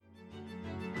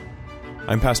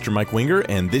I'm Pastor Mike Winger,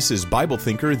 and this is Bible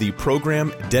Thinker, the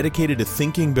program dedicated to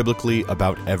thinking biblically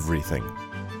about everything.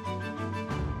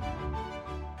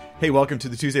 Hey, welcome to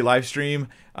the Tuesday live stream.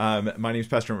 My name is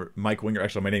Pastor Mike Winger.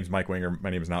 Actually, my name is Mike Winger.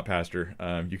 My name is not Pastor.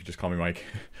 You can just call me Mike.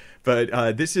 But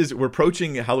we're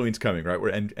approaching Halloween's coming, right?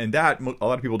 And that, a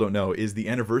lot of people don't know, is the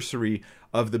anniversary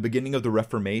of the beginning of the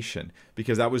Reformation,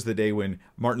 because that was the day when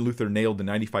Martin Luther nailed the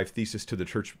 95 Thesis to the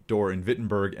church door in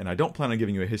Wittenberg. And I don't plan on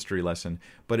giving you a history lesson,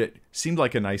 but it seemed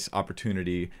like a nice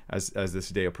opportunity as this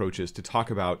day approaches to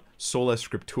talk about Sola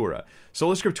Scriptura.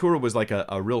 Sola Scriptura was like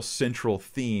a real central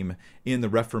theme in the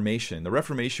Reformation. The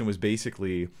Reformation was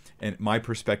basically, and my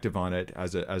perspective on it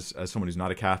as someone who's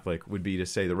not a Catholic would be to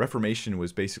say the Reformation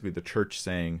was basically the church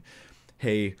saying,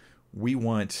 hey, we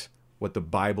want what the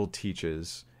Bible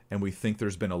teaches, and we think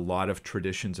there's been a lot of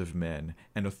traditions of men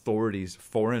and authorities,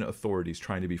 foreign authorities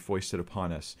trying to be foisted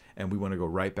upon us, and we want to go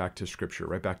right back to Scripture,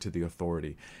 right back to the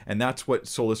authority. And that's what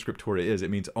Sola Scriptura is. It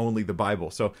means only the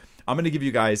Bible. So I'm going to give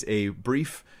you guys a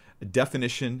brief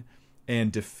definition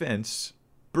and defense,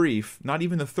 brief, not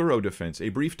even a thorough defense, a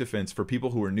brief defense for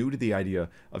people who are new to the idea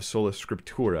of Sola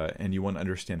Scriptura and you want to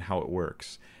understand how it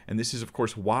works. And this is, of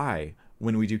course, why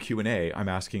when we do Q&A, I'm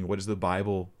asking, what does the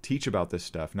Bible teach about this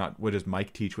stuff? Not what does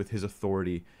Mike teach with his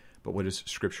authority, but what does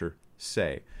Scripture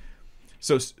say?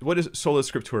 So what does Sola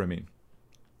Scriptura mean?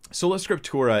 Sola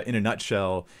Scriptura, in a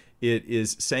nutshell, it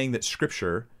is saying that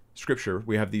Scripture,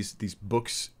 we have these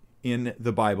books in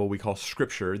the Bible we call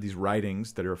Scripture, these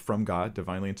writings that are from God,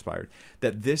 divinely inspired,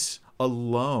 that this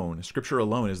alone, Scripture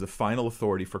alone, is the final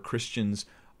authority for Christians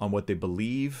on what they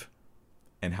believe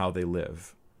and how they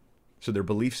live. So their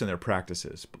beliefs and their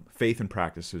practices. Faith and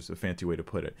practice is a fancy way to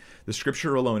put it. The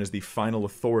Scripture alone is the final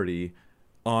authority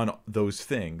on those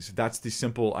things. That's the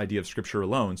simple idea of Scripture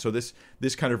alone. So this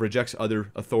kind of rejects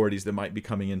other authorities that might be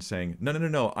coming in saying,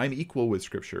 no, I'm equal with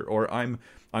Scripture, or I'm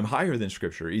higher than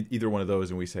Scripture. Either one of those,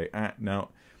 and we say, no.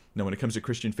 When it comes to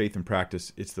Christian faith and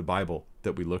practice, it's the Bible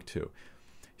that we look to.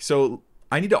 So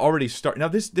I need to already start. Now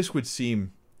this would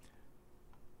seem,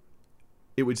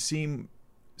 it would seem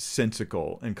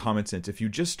sensical and common sense if you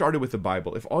just started with the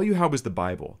Bible. If all you had was the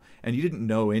Bible and you didn't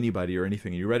know anybody or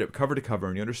anything, and you read it cover to cover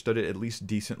and you understood it at least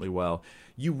decently well,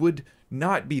 you would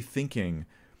not be thinking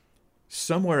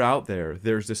somewhere out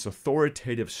there's this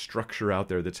authoritative structure out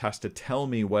there that has to tell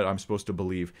me what I'm supposed to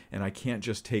believe, and I can't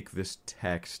just take this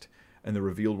text and the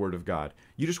revealed Word of God.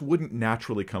 You just wouldn't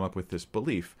naturally come up with this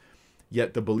belief,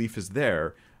 yet the belief is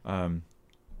there.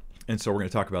 And so we're going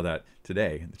to talk about that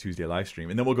today in the Tuesday live stream.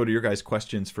 And then we'll go to your guys'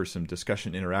 questions for some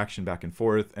discussion, interaction back and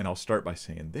forth. And I'll start by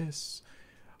saying this.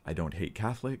 I don't hate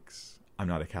Catholics. I'm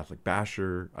not a Catholic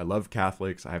basher. I love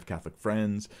Catholics. I have Catholic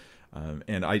friends.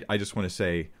 And I just want to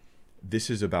say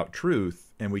this is about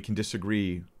truth, and we can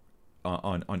disagree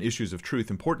on issues of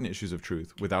truth, important issues of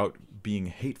truth, without being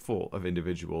hateful of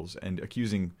individuals and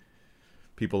accusing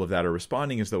people of that or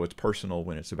responding as though it's personal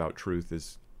when it's about truth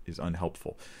is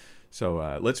unhelpful.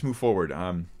 So let's move forward.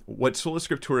 What Sola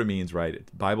Scriptura means, right?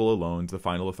 Bible alone is the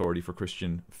final authority for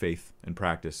Christian faith and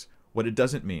practice. What it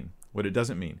doesn't mean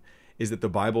is that the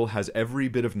Bible has every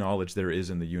bit of knowledge there is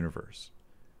in the universe.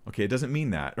 Okay, it doesn't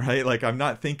mean that, right? Like, I'm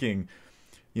not thinking,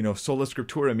 Sola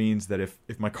Scriptura means that if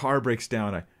my car breaks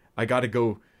down, I got to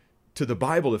go to the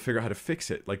Bible to figure out how to fix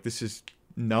it. Like, this is,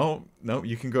 no,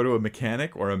 you can go to a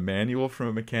mechanic or a manual from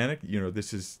a mechanic.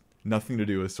 This is nothing to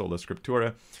do with Sola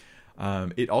Scriptura.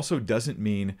 It also doesn't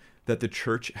mean that the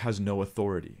church has no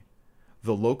authority.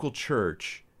 The local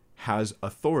church has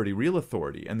authority, real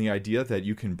authority, and the idea that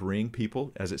you can bring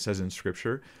people, as it says in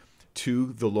Scripture,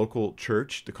 to the local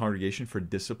church, the congregation, for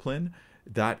discipline,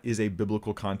 that is a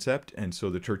biblical concept, and so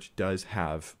the church does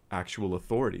have actual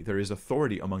authority. There is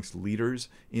authority amongst leaders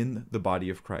in the body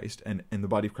of Christ, and the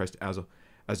body of Christ as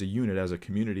a unit, as a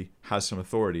community, has some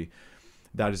authority.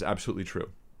 That is absolutely true.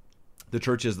 The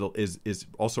church is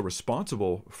also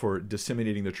responsible for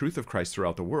disseminating the truth of Christ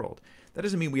throughout the world. That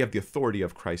doesn't mean we have the authority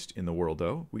of Christ in the world,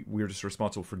 though. We're just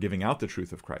responsible for giving out the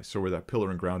truth of Christ. So we're that pillar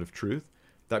and ground of truth.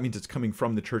 That means it's coming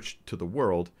from the church to the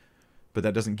world, but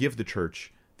that doesn't give the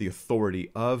church the authority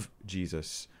of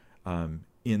Jesus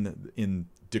in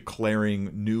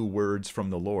declaring new words from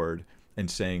the Lord and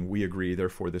saying, we agree,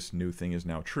 therefore this new thing is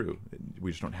now true.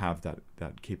 We just don't have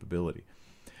that capability.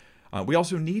 We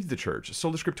also need the church.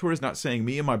 Sola Scriptura is not saying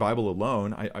me and my Bible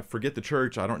alone. I forget the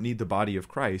church. I don't need the body of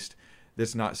Christ.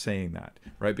 That's not saying that,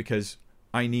 right? Because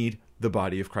I need the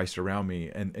body of Christ around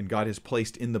me, and God has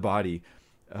placed in the body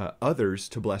others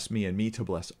to bless me and me to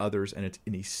bless others, and it's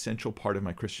an essential part of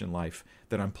my Christian life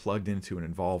that I'm plugged into and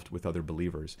involved with other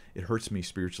believers. It hurts me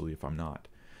spiritually if I'm not.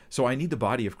 So I need the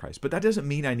body of Christ, but that doesn't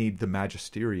mean I need the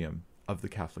magisterium of the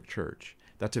Catholic Church.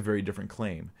 That's a very different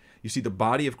claim. You see, the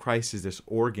body of Christ is this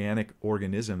organic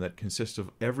organism that consists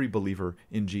of every believer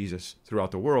in Jesus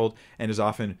throughout the world, and is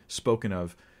often spoken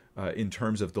of in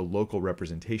terms of the local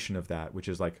representation of that, which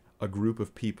is like a group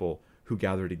of people who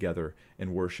gather together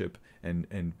and worship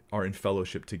and are in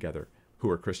fellowship together who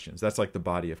are Christians. That's like the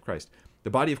body of Christ. The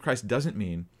body of Christ doesn't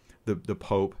mean the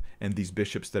Pope and these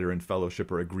bishops that are in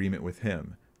fellowship or agreement with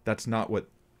him. That's not what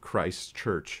Christ's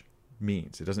church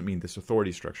means. It doesn't mean this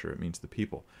authority structure. It means the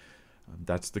people.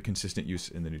 That's the consistent use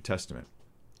in the New Testament.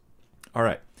 All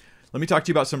right. Let me talk to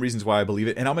you about some reasons why I believe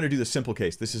it. And I'm going to do the simple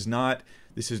case. This is not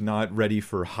ready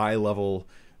for high-level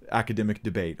academic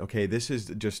debate. Okay, this is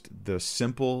just the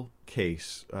simple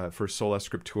case for sola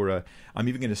scriptura. I'm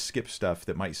even going to skip stuff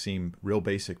that might seem real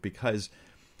basic, because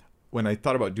when I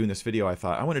thought about doing this video, I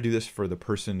thought I want to do this for the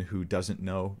person who doesn't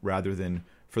know, rather than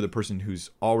for the person who's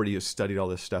already studied all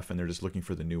this stuff and they're just looking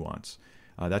for the nuance.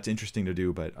 That's interesting to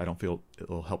do, but I don't feel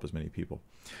it'll help as many people.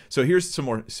 So here's some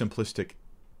more simplistic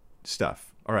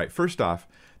stuff. All right, first off,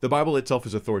 the Bible itself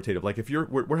is authoritative. Like, if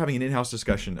we're having an in-house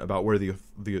discussion about where the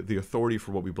authority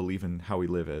for what we believe and how we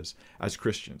live is as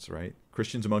Christians, right?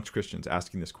 Christians amongst Christians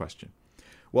asking this question.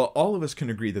 Well, all of us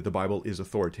can agree that the Bible is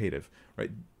authoritative,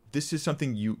 right? This is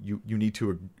something you need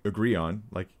to agree on.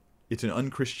 Like, it's an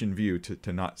unchristian view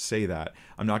to not say that.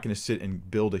 I'm not going to sit and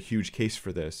build a huge case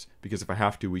for this, because if I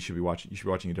have to, you should be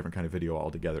watching a different kind of video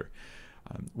altogether.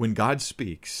 When God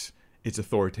speaks, it's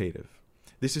authoritative.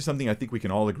 This is something I think we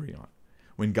can all agree on.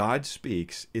 When God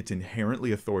speaks, it's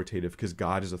inherently authoritative because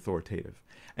God is authoritative.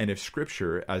 And if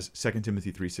Scripture, as 2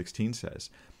 Timothy 3:16 says,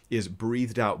 is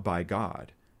breathed out by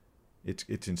God,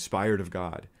 it's inspired of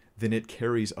God, then it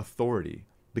carries authority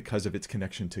because of its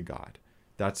connection to God.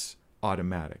 That's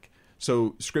automatic.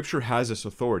 So Scripture has this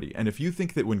authority. And if you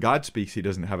think that when God speaks, he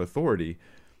doesn't have authority,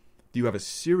 you have a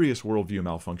serious worldview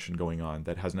malfunction going on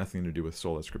that has nothing to do with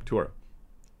sola scriptura.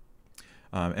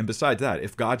 And besides that,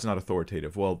 if God's not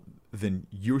authoritative, well, then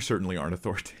you certainly aren't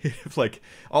authoritative. Like,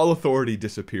 all authority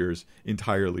disappears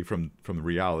entirely from the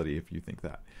reality if you think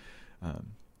that.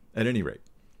 At any rate,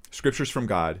 Scripture's from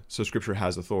God, so Scripture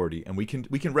has authority, and we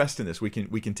can rest in this. We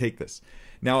can take this.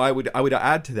 Now, I would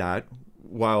add to that,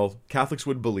 while Catholics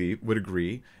would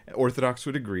agree, Orthodox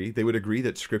would agree, they would agree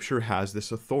that Scripture has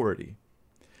this authority.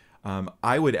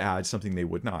 I would add something they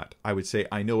would not. I would say,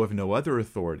 I know of no other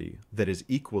authority that is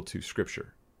equal to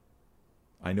Scripture.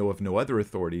 I know of no other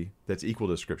authority that's equal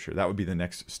to Scripture. That would be the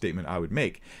next statement I would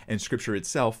make. And Scripture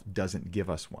itself doesn't give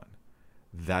us one.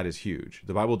 That is huge.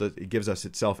 The Bible it gives us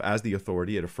itself as the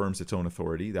authority. It affirms its own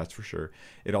authority, that's for sure.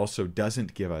 It also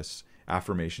doesn't give us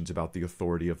affirmations about the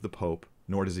authority of the Pope,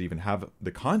 nor does it even have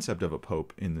the concept of a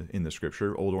Pope in the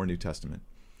Scripture, Old or New Testament.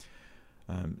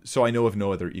 So I know of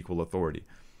no other equal authority.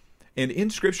 And in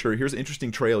Scripture, here's an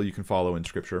interesting trail you can follow in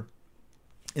Scripture.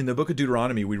 In the book of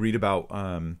Deuteronomy, we read about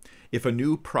if a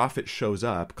new prophet shows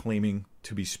up claiming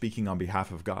to be speaking on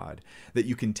behalf of God, that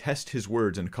you can test his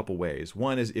words in a couple ways.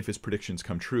 One is if his predictions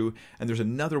come true, and there's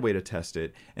another way to test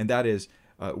it, and that is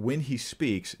when he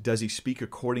speaks, does he speak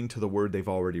according to the word they've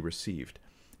already received?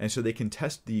 And so they can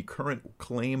test the current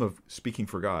claim of speaking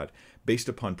for God based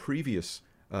upon previous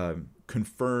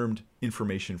confirmed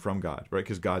information from God, right?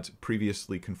 Because God's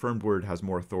previously confirmed word has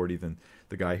more authority than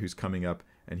the guy who's coming up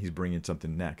and he's bringing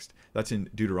something next. That's in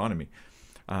Deuteronomy.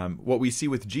 What we see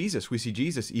with Jesus, we see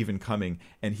Jesus even coming,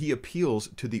 and he appeals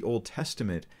to the Old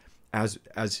Testament as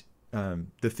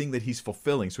the thing that he's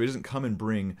fulfilling. So he doesn't come and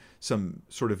bring some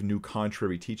sort of new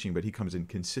contrary teaching, but he comes in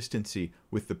consistency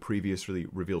with the previously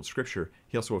revealed Scripture.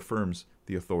 He also affirms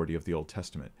the authority of the Old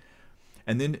Testament.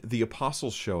 And then the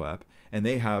apostles show up, and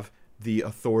they have the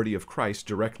authority of Christ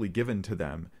directly given to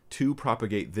them to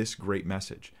propagate this great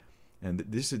message. And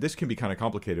this can be kind of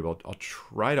complicated, but I'll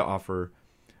try to offer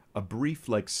a brief,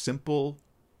 simple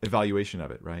evaluation of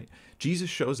it, right? Jesus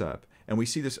shows up, and we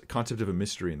see this concept of a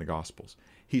mystery in the Gospels.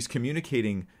 He's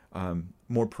communicating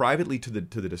more privately to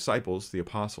the disciples, the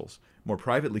apostles, more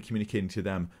privately communicating to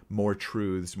them more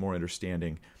truths, more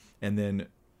understanding, and then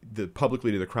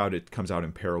publicly to the crowd, it comes out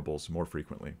in parables more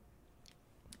frequently.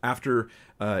 After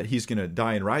he's going to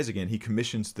die and rise again, he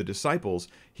commissions the disciples.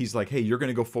 He's like, hey, you're going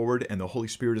to go forward, and the Holy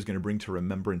Spirit is going to bring to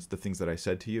remembrance the things that I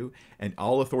said to you, and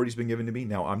all authority has been given to me.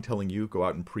 Now I'm telling you, go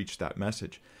out and preach that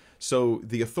message. So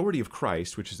the authority of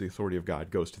Christ, which is the authority of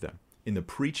God, goes to them. In the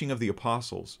preaching of the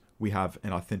apostles, we have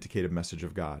an authenticated message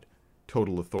of God,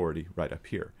 total authority right up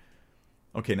here.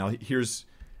 Okay, now here's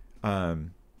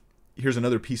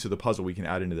another piece of the puzzle we can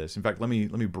add into this. In fact, let me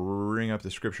bring up the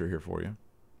Scripture here for you.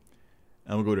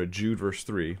 And we'll go to Jude verse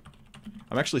 3.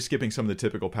 I'm actually skipping some of the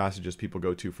typical passages people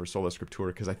go to for sola scriptura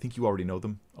because I think you already know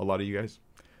them, a lot of you guys.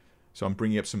 So I'm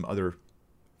bringing up some other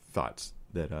thoughts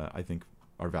that I think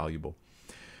are valuable.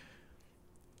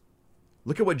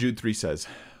 Look at what Jude 3 says.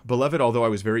 Beloved, although I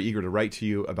was very eager to write to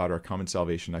you about our common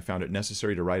salvation, I found it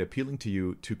necessary to write appealing to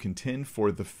you to contend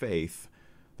for the faith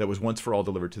that was once for all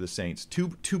delivered to the saints. Two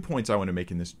points I want to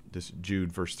make in this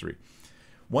Jude verse 3.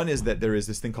 One is that there is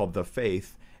this thing called the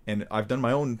faith, and I've done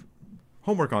my own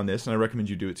homework on this, and I recommend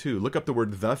you do it too. Look up the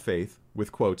word the faith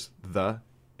with quotes, the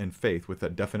and faith with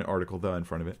that definite article the in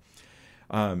front of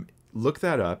it. Look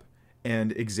that up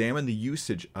and examine the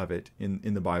usage of it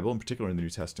in the Bible, in particular in the New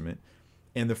Testament.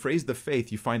 And the phrase the faith,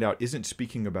 you find out, isn't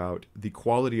speaking about the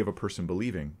quality of a person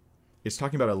believing. It's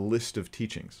talking about a list of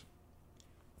teachings.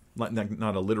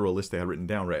 Not a literal list they had written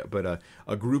down, right? But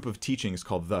a group of teachings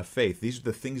called the faith. These are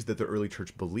the things that the early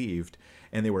church believed,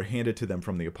 and they were handed to them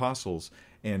from the apostles,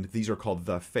 and these are called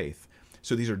the faith.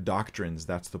 So these are doctrines,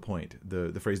 that's the point.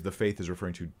 The phrase the faith is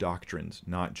referring to doctrines,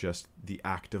 not just the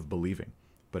act of believing,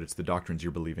 but it's the doctrines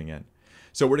you're believing in.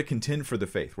 So we're to contend for the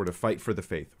faith. We're to fight for the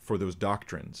faith, for those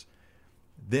doctrines.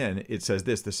 Then it says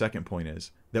this, the second point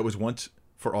is, that was once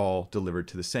for all delivered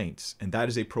to the saints. And that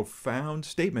is a profound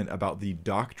statement about the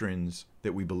doctrines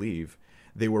that we believe.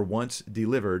 They were once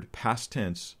delivered, past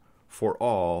tense, for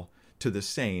all to the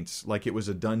saints, like it was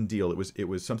a done deal. It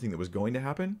was something that was going to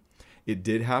happen. It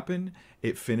did happen.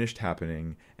 It finished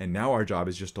happening. And now our job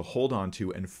is just to hold on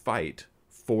to and fight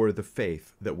for the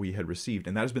faith that we had received.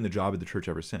 And that has been the job of the church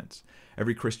ever since.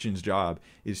 Every Christian's job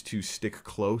is to stick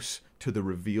close to the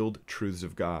revealed truths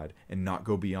of God and not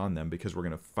go beyond them, because we're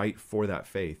going to fight for that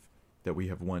faith that we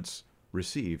have once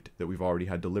received, that we've already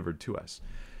had delivered to us.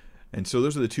 And so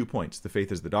those are the 2 points. The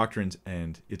faith is the doctrines,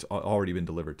 and it's already been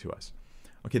delivered to us.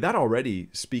 Okay, that already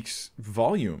speaks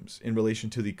volumes in relation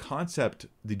to the concept,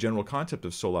 the general concept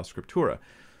of sola scriptura.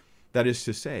 That is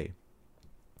to say,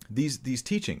 these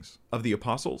teachings of the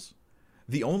apostles,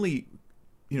 the only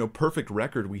perfect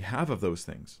record we have of those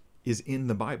things is in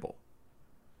the Bible.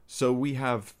 So we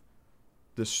have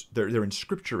this, they're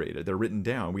inscripturated, they're written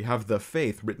down. We have the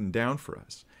faith written down for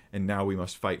us, and now we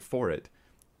must fight for it,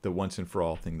 the once and for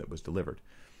all thing that was delivered.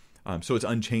 So it's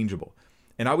unchangeable.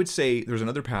 And I would say there's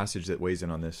another passage that weighs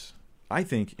in on this, I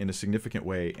think, in a significant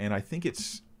way, and I think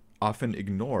it's often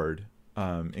ignored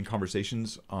in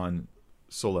conversations on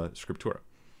sola scriptura.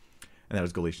 And that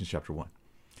is Galatians chapter 1,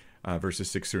 verses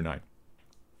 6 through 9.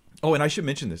 Oh, and I should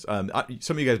mention this. Some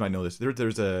of you guys might know this.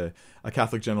 There's a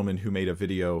Catholic gentleman who made a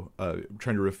video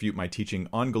trying to refute my teaching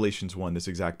on Galatians 1, this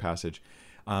exact passage.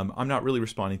 I'm not really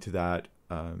responding to that.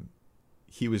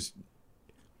 He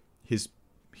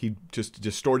just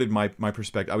distorted my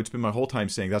perspective. I would spend my whole time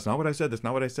saying, that's not what I said, that's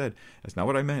not what I said, that's not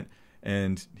what I meant.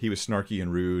 And he was snarky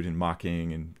and rude and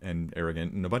mocking and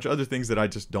arrogant and a bunch of other things that I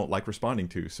just don't like responding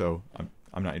to. So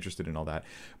I'm not interested in all that.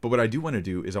 But what I do want to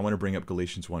do is I want to bring up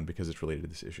Galatians 1 because it's related to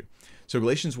this issue. So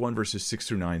Galatians 1 verses 6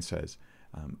 through 9 says,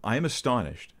 I am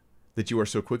astonished that you are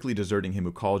so quickly deserting him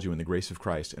who called you in the grace of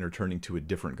Christ and are turning to a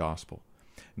different gospel.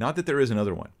 Not that there is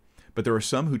another one, but there are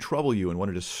some who trouble you and want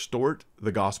to distort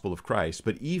the gospel of Christ.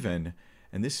 But even,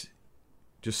 and this,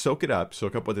 just soak up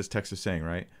what this text is saying,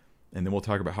 right? And then we'll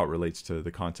talk about how it relates to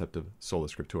the concept of sola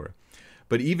scriptura.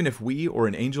 But even if we or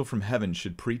an angel from heaven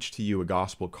should preach to you a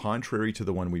gospel contrary to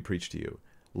the one we preach to you,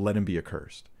 let him be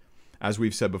accursed. As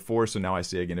we've said before, so now I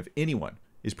say again, if anyone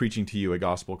is preaching to you a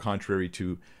gospel contrary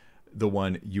to the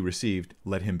one you received,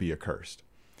 let him be accursed.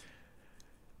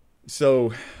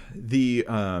 So the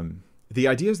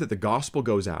idea is that the gospel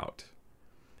goes out.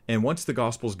 And once the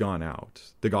gospel's gone out,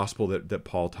 the gospel that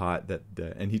Paul taught,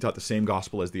 and he taught the same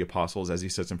gospel as the apostles, as he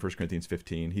says in 1 Corinthians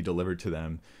 15, he delivered to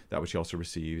them that which he also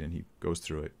received, and he goes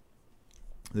through it.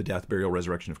 The death, burial,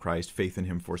 resurrection of Christ, faith in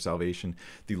him for salvation.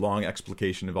 The long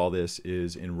explication of all this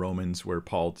is in Romans, where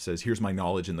Paul says, here's my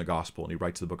knowledge in the gospel, and he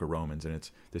writes the book of Romans, and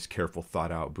it's this careful,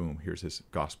 thought out, boom, here's his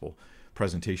gospel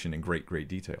presentation in great, great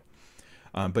detail.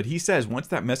 But he says once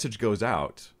that message goes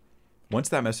out,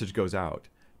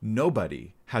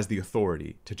 nobody has the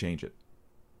authority to change it.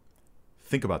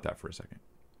 Think about that for a second.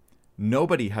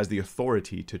 Nobody has the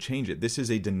authority to change it. This is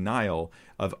a denial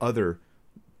of other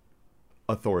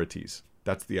authorities.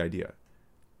 That's the idea.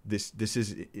 This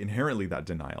is inherently that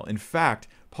denial. In fact,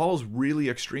 Paul's really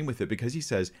extreme with it because he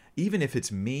says, even if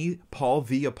it's me, Paul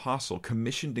the apostle,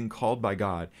 commissioned and called by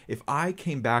God, if I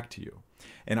came back to you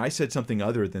and I said something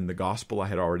other than the gospel I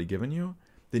had already given you,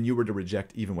 then you were to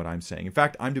reject even what I'm saying. In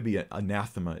fact, I'm to be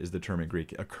anathema is the term in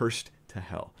Greek, accursed to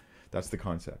hell. That's the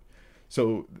concept.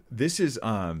 So this is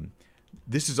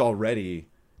already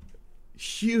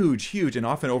huge, and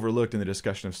often overlooked in the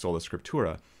discussion of sola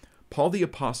scriptura. Paul the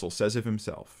apostle says of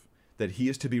himself that he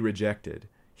is to be rejected.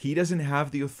 He doesn't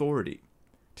have the authority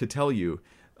to tell you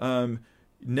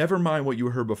Never mind what you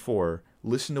heard before.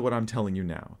 Listen to what I'm telling you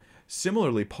now.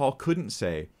 Similarly, Paul couldn't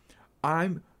say,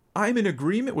 I'm in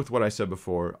agreement with what I said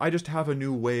before. I just have a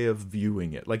new way of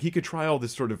viewing it. Like, he could try all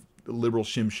this sort of liberal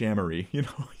shimshammery.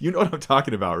 You know what I'm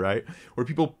talking about, right? Where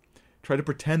people try to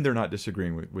pretend they're not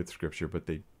disagreeing with Scripture, but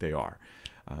they are.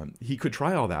 He could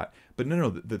try all that. But no,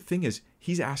 the thing is,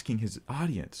 he's asking his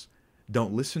audience,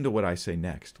 don't listen to what I say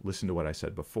next. Listen to what I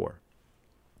said before.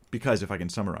 Because, if I can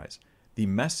summarize, the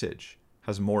message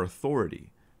has more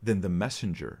authority than the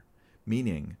messenger,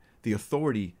 meaning the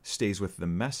authority stays with the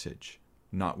message,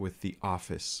 not with the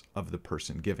office of the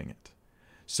person giving it.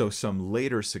 So some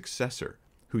later successor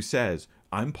who says,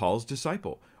 I'm Paul's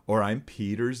disciple, or I'm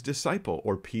Peter's disciple,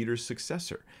 or Peter's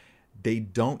successor, they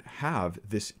don't have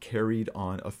this carried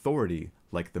on authority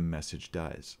like the message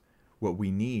does. What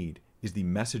we need is the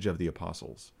message of the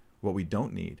apostles. What we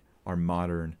don't need are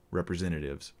modern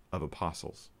representatives of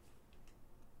apostles.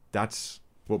 That's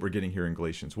what we're getting here in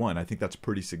Galatians 1. I think that's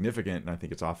pretty significant, and I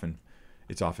think it's often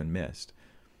missed.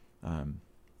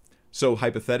 So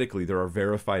hypothetically, there are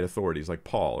verified authorities like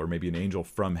Paul, or maybe an angel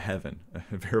from heaven,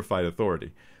 a verified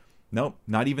authority. Nope,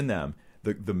 not even them.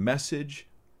 The message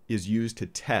is used to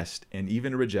test and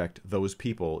even reject those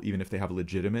people, even if they have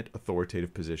legitimate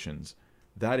authoritative positions.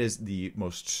 That is the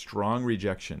most strong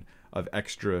rejection of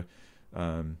extra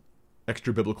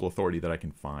biblical authority that I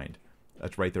can find.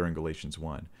 That's right there in Galatians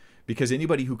 1. Because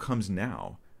anybody who comes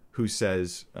now who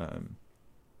says,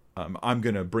 I'm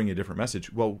going to bring a different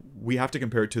message, well, we have to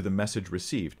compare it to the message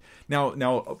received. Now,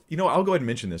 I'll go ahead and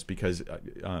mention this because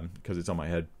it's on my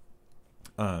head,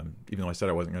 even though I said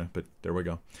I wasn't going to, but there we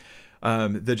go.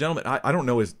 The gentleman, I don't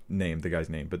know his name, the guy's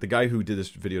name, but the guy who did this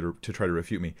video to try to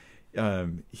refute me,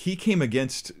 he came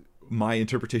against my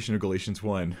interpretation of Galatians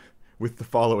 1 with the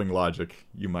following logic.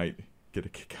 You might get a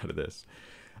kick out of this.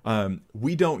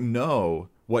 We don't know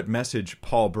what message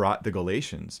Paul brought the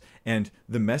Galatians, and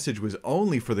the message was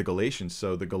only for the Galatians,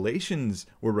 so the Galatians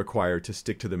were required to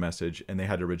stick to the message, and they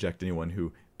had to reject anyone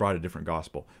who brought a different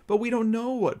gospel. But we don't know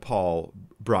what Paul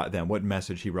brought them, what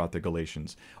message he brought the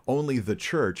Galatians. Only the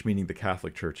church, meaning the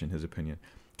Catholic Church in his opinion,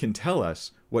 can tell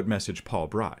us what message Paul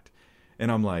brought. And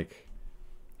I'm like,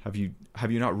 have you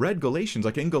not read Galatians?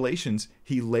 Like, in Galatians,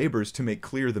 he labors to make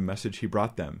clear the message he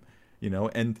brought them,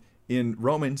 and in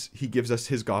Romans, he gives us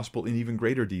his gospel in even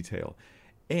greater detail.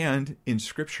 And in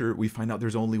Scripture, we find out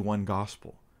there's only one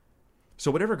gospel. So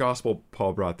whatever gospel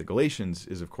Paul brought the Galatians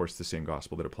is, of course, the same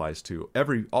gospel that applies to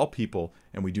all people,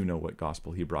 and we do know what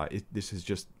gospel he brought. This is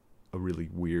just a really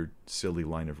weird, silly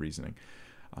line of reasoning.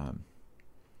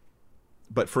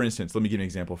 But for instance, let me give you an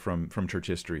example from church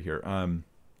history here.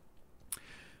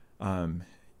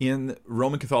 In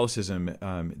Roman Catholicism,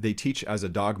 they teach as a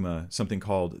dogma something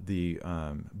called the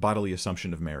bodily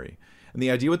assumption of Mary. And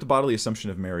the idea with the bodily assumption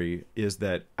of Mary is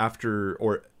that after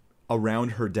or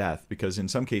around her death, because in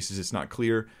some cases it's not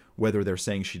clear whether they're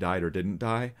saying she died or didn't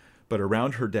die, but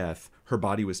around her death, her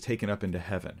body was taken up into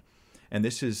heaven. And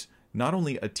this is not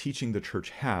only a teaching the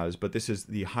church has, but this is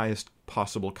the highest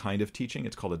possible kind of teaching.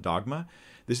 It's called a dogma.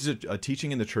 This is a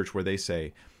teaching in the church where they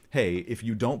say, hey, if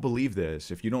you don't believe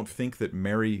this, if you don't think that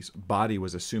Mary's body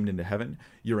was assumed into heaven,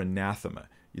 you're anathema.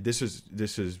 This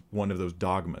is one of those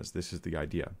dogmas. This is the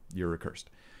idea. You're accursed.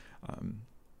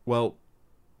 Well,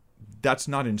 that's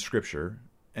not in Scripture,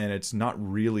 and it's not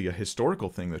really a historical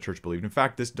thing the church believed. In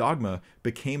fact, this dogma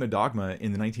became a dogma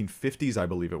in the 1950s, I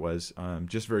believe it was,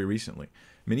 just very recently.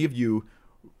 Many of you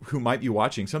who might be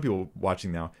watching, some people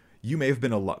watching now, you may have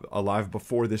been alive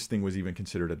before this thing was even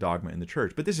considered a dogma in the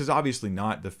church. But this is obviously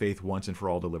not the faith once and for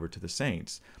all delivered to the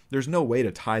saints. There's no way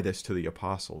to tie this to the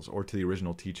apostles or to the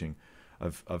original teaching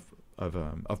of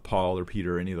Paul or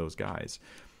Peter or any of those guys.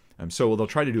 So what they'll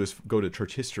try to do is go to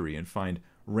church history and find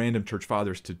random church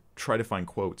fathers to try to find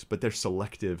quotes, but they're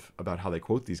selective about how they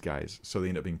quote these guys, so they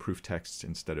end up being proof texts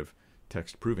instead of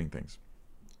text proving things.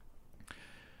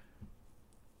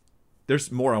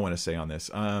 There's more I want to say on this.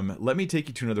 Let me take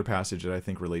you to another passage that I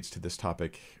think relates to this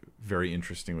topic very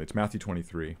interestingly. It's Matthew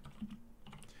 23.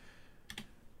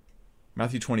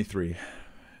 Matthew 23.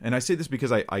 And I say this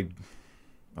because I'm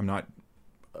not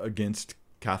against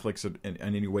Catholics in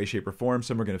any way, shape, or form.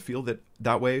 Some are going to feel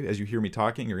that way. As you hear me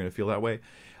talking, you're going to feel that way.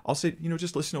 I'll say,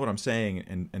 just listen to what I'm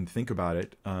saying and think about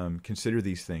it. Consider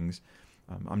these things.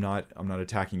 I'm not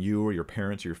attacking you or your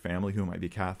parents or your family who might be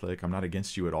Catholic. I'm not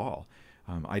against you at all.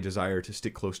 I desire to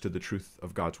stick close to the truth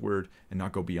of God's word and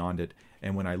not go beyond it.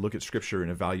 And when I look at Scripture and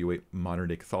evaluate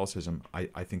modern-day Catholicism,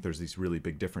 I think there's these really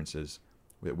big differences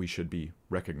that we should be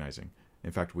recognizing.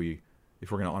 In fact,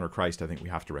 if we're going to honor Christ, I think we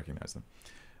have to recognize them.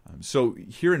 So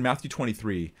here in Matthew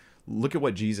 23, look at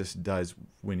what Jesus does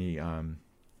when he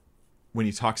when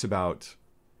he talks about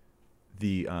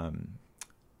the, I'm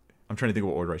trying to think of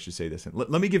what order I should say this in. Let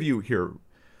me give you here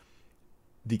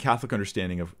the Catholic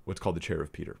understanding of what's called the chair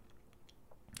of Peter.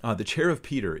 The chair of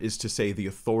Peter is to say the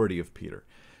authority of Peter.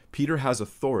 Peter has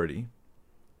authority,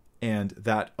 and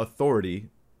that authority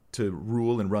to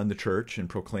rule and run the church and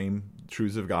proclaim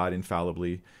truths of God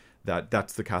infallibly,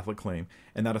 that's the Catholic claim.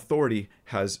 And that authority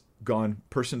has gone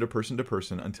person to person to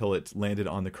person until it's landed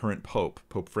on the current Pope,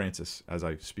 Pope Francis, as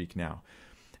I speak now.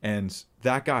 And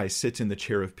that guy sits in the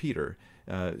chair of Peter,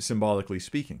 symbolically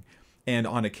speaking. And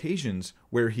on occasions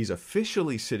where he's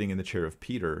officially sitting in the chair of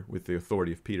Peter with the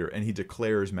authority of Peter, and he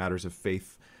declares matters of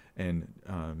faith and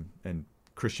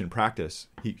Christian practice,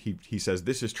 he says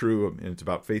this is true, and it's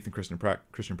about faith and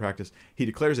Christian practice. He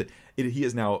declares it. He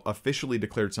has now officially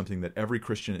declared something that every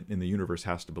Christian in the universe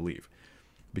has to believe,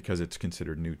 because it's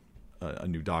considered a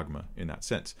new dogma in that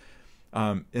sense.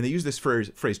 And they use this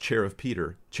phrase chair of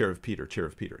Peter, chair of Peter, chair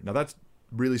of Peter. Now that's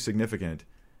really significant.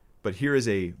 But here is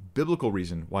a biblical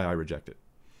reason why I reject it.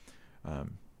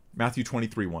 Matthew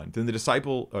 23:1.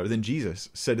 Then Jesus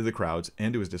said to the crowds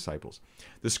and to his disciples,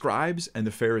 "The scribes and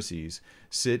the Pharisees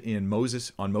sit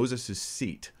on Moses'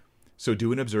 seat. So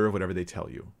do and observe whatever they tell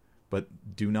you, but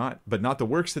not the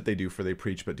works that they do, for they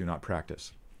preach but do not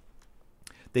practice."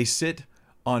 They sit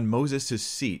on Moses'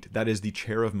 seat. That is the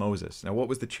chair of Moses. Now, what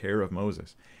was the chair of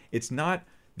Moses? It's not.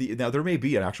 Now, there may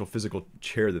be an actual physical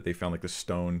chair that they found, like the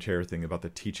stone chair thing about the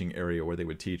teaching area where they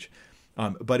would teach,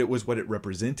 but it was what it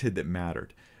represented that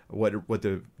mattered. What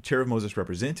the chair of Moses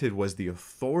represented was the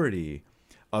authority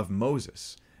of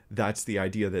Moses. That's the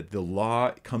idea that the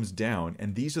law comes down,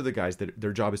 and these are the guys that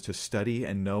their job is to study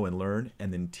and know and learn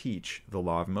and then teach the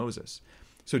law of Moses.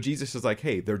 So Jesus is like,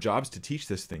 hey, their job's to teach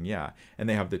this thing, yeah, and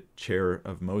they have the chair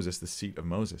of Moses, the seat of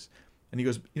Moses. And he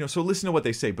goes, so listen to what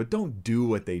they say, but don't do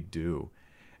what they do.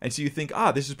 And so you think,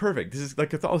 this is perfect. This is like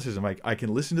Catholicism. I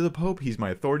can listen to the Pope. He's my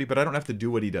authority, but I don't have to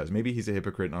do what he does. Maybe he's a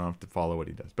hypocrite and I don't have to follow what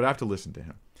he does, but I have to listen to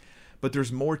him. But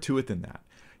there's more to it than that.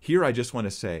 Here I just want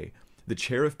to say the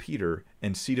chair of Peter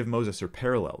and seat of Moses are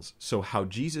parallels. So how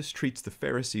Jesus treats the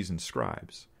Pharisees and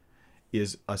scribes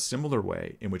is a similar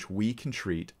way in which we can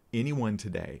treat anyone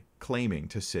today claiming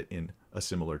to sit in a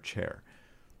similar chair.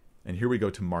 And here we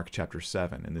go to Mark chapter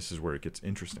 7, and this is where it gets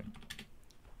interesting.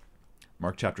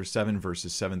 Mark chapter 7,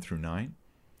 verses 7 through 9.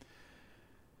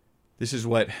 This is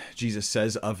what Jesus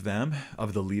says of them,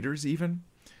 of the leaders even.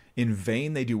 "In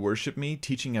vain they do worship me,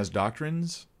 teaching as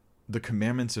doctrines the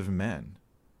commandments of men."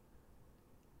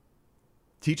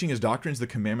 Teaching as doctrines the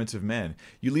commandments of men.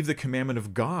 You leave the commandment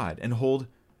of God and hold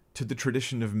to the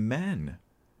tradition of men.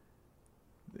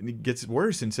 And it gets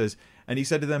worse and says, "And he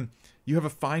said to them, you have a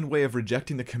fine way of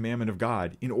rejecting the commandment of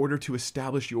God in order to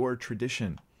establish your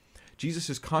tradition." Jesus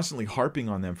is constantly harping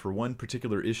on them for one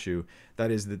particular issue, that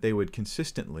is that they would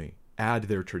consistently add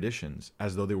their traditions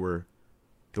as though they were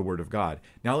the Word of God.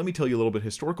 Now let me tell you a little bit of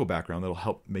historical background that will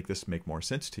help make this make more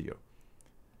sense to you.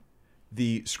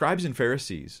 The scribes and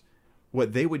Pharisees,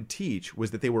 what they would teach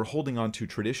was that they were holding on to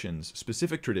traditions,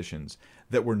 specific traditions,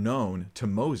 that were known to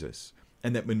Moses,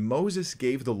 and that when Moses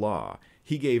gave the law,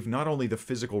 he gave not only the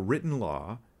physical written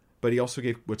law, but he also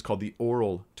gave what's called the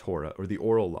oral Torah, or the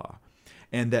oral law.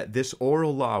 And that this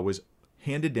oral law was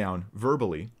handed down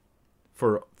verbally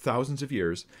for thousands of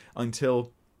years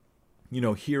until,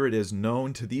 here it is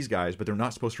known to these guys, but they're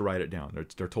not supposed to write it down.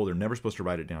 They're told they're never supposed to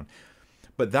write it down.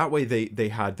 But that way they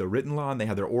had the written law and they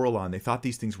had their oral law, and they thought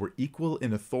these things were equal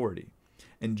in authority.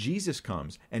 And Jesus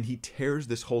comes and he tears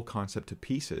this whole concept to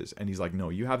pieces. And he's like, no,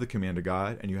 you have the command of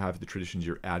God and you have the traditions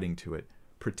you're adding to it,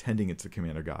 pretending it's the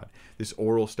command of God. This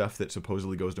oral stuff that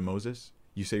supposedly goes to Moses,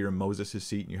 you say you're in Moses'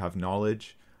 seat and you have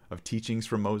knowledge of teachings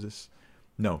from Moses.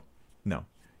 No.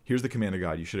 Here's the command of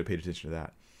God. You should have paid attention to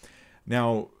that.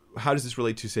 Now, how does this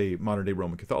relate to, say, modern-day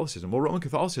Roman Catholicism? Well, Roman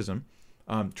Catholicism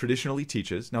traditionally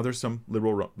teaches, now there's some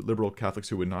liberal Catholics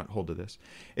who would not hold to this.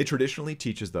 It traditionally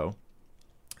teaches, though,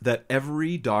 that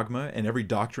every dogma and every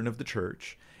doctrine of the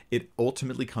church, it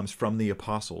ultimately comes from the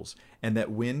apostles, and that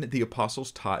when the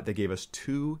apostles taught, they gave us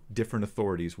two different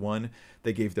authorities. One,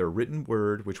 they gave their written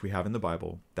word, which we have in the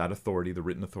Bible, that authority, the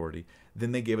written authority.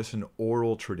 Then they gave us an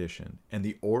oral tradition, and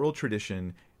the oral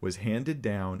tradition was handed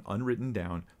down, unwritten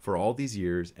down, for all these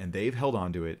years, and they've held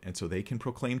on to it, and so they can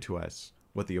proclaim to us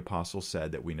what the apostles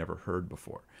said that we never heard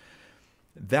before.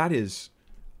 That is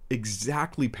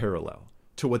exactly parallel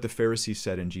to what the Pharisees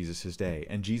said in Jesus' day,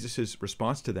 and Jesus'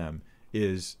 response to them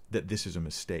is that this is a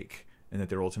mistake and that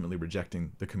they're ultimately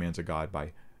rejecting the commands of God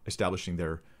by establishing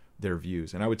their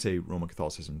views. And I would say Roman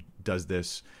Catholicism does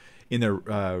this in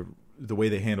their the way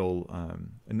they handle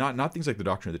not things like the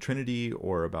doctrine of the Trinity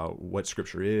or about what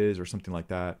Scripture is or something like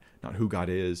that, not who God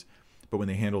is, but when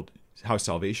they handled how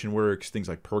salvation works, things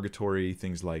like purgatory,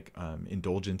 things like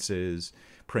indulgences,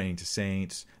 praying to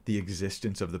saints, the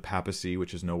existence of the papacy,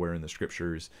 which is nowhere in the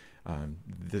Scriptures,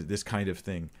 this kind of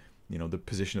thing. The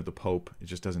position of the Pope, it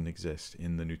just doesn't exist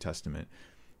in the New Testament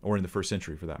or in the first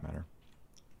century for that matter.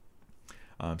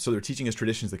 So they're teaching as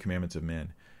traditions the commandments of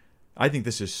men. I think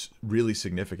this is really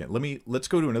significant. Let's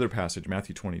go to another passage,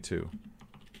 Matthew 22.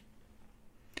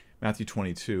 Matthew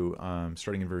 22,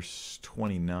 starting in verse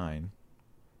 29.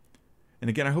 And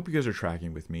again, I hope you guys are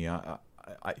tracking with me. I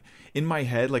in my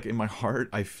head, like in my heart,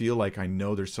 I feel like I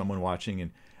know there's someone watching,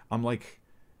 and I'm like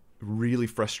really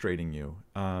frustrating you.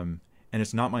 And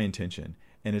it's not my intention,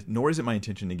 nor is it my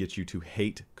intention to get you to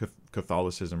hate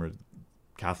Catholicism or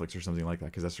Catholics or something like that,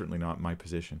 because that's certainly not my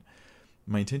position.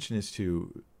 My intention is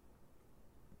to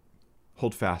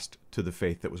hold fast to the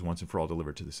faith that was once and for all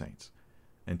delivered to the saints,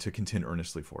 and to contend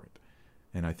earnestly for it.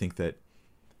 And I think that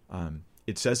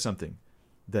it says something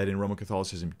that in Roman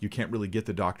Catholicism, you can't really get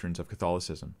the doctrines of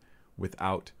Catholicism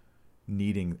without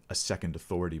needing a second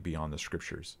authority beyond the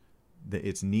Scriptures. That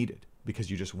it's needed, because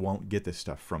you just won't get this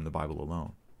stuff from the Bible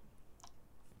alone.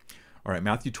 All right,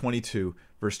 Matthew 22,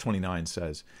 verse 29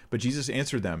 says, "But Jesus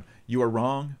answered them, 'You are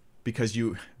wrong because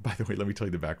you..." By the way, let me tell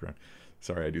you the background.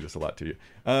 Sorry, I do this a lot to you.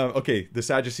 Okay, the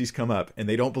Sadducees come up, and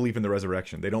they don't believe in the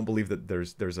resurrection. They don't believe that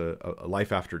there's a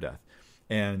life after death.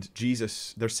 And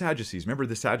Jesus, they're Sadducees. Remember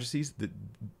the Sadducees?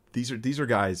 These are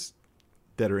guys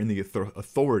that are in the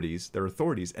authorities. They're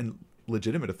authorities and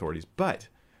legitimate authorities. But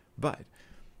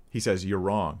he says, "You're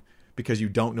wrong because you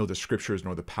don't know the Scriptures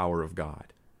nor the power of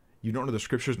God." You don't know the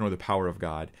Scriptures nor the power of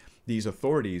God. These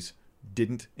authorities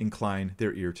didn't incline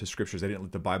their ear to Scriptures. They didn't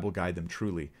let the Bible guide them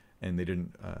truly, and they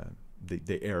didn't.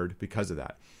 They erred because of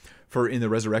that. For in the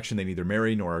resurrection they neither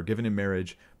marry nor are given in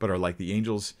marriage, but are like the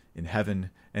angels in heaven.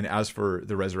 And as for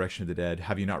the resurrection of the dead,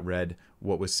 have you not read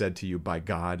what was said to you by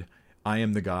God? I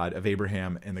am the God of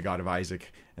Abraham and the God of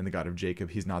Isaac and the God of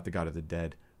Jacob. He's not the God of the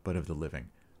dead, but of the living.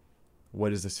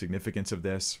 What is the significance of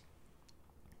this?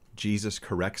 Jesus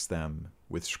corrects them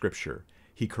with Scripture.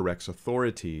 He corrects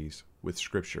authorities with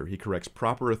Scripture. He corrects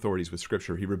proper authorities with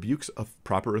Scripture. He rebukes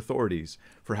proper authorities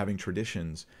for having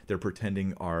traditions they're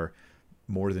pretending are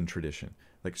more than tradition,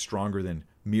 like stronger than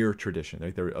mere tradition.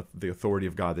 Like they're the authority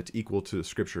of God that's equal to the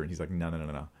Scripture. And he's like,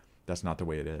 no. That's not the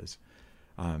way it is.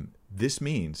 This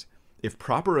means if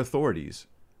proper authorities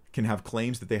can have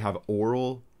claims that they have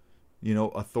oral,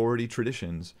 authority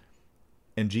traditions,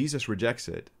 and Jesus rejects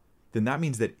it, then that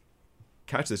means that,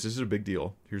 catch this is a big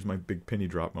deal. Here's my big penny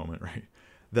drop moment, right?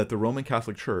 That the Roman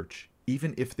Catholic Church,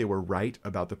 even if they were right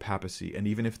about the papacy, and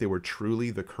even if they were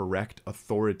truly the correct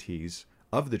authorities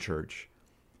of the church,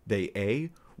 they A,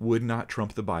 would not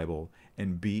trump the Bible,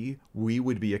 and B, we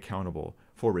would be accountable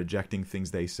for rejecting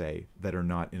things they say that are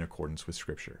not in accordance with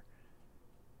Scripture.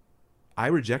 I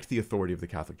reject the authority of the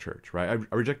Catholic Church, right?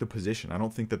 I reject the position. I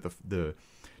don't think that the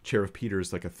chair of Peter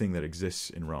is like a thing that exists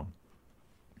in Rome.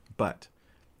 But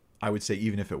I would say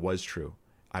even if it was true,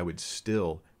 I would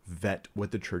still vet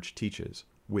what the church teaches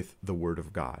with the Word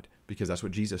of God, because that's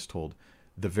what Jesus told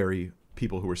the very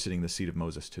people who were sitting in the seat of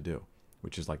Moses to do,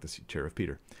 which is like the chair of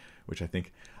Peter, which I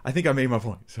think I made my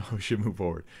point, so we should move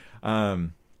forward. Now,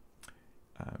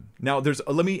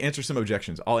 let me answer some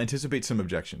objections. I'll anticipate some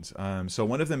objections. So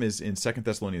one of them is in 2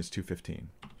 Thessalonians 2:15.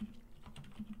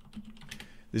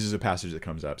 This is a passage that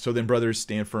comes up. "So then, brothers,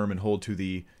 stand firm and hold to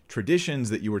the traditions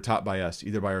that you were taught by us,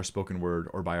 either by our spoken word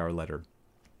or by our letter."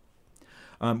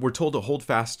 We're told to hold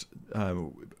fast.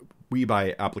 We,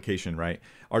 by application, right,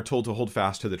 are told to hold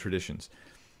fast to the traditions.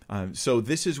 So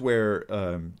this is where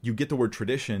you get the word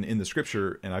tradition in the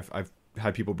Scripture, and I've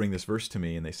had people bring this verse to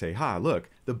me, and they say, look,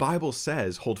 the Bible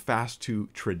says hold fast to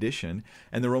tradition,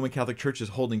 and the Roman Catholic Church is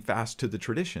holding fast to the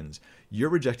traditions. You're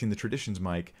rejecting the traditions,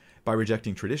 Mike. By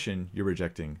rejecting tradition, you're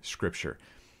rejecting Scripture.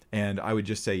 And I would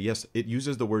just say, yes, it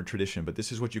uses the word tradition, but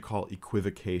this is what you call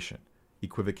equivocation,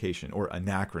 or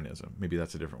anachronism. Maybe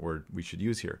that's a different word we should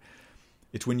use here.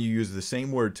 It's when you use the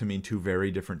same word to mean two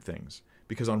very different things.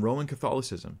 Because on Roman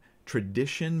Catholicism,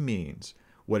 tradition means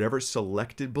whatever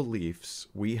selected beliefs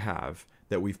we have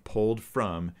that we've pulled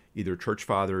from either church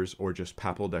fathers or just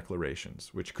papal declarations,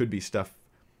 which could be stuff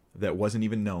that wasn't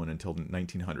even known until the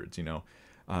 1900s,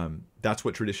 That's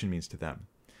what tradition means to them.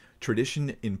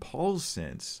 Tradition in Paul's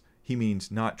sense, he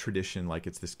means not tradition like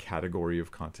it's this category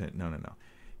of content. No.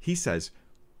 He says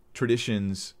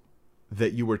traditions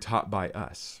that you were taught by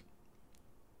us.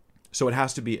 So it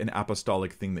has to be an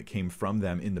apostolic thing that came from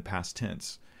them in the past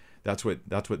tense. That's what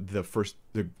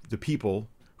the people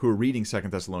who are reading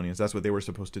Second Thessalonians, that's what they were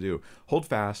supposed to do. Hold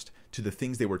fast to the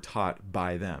things they were taught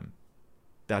by them.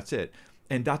 That's it.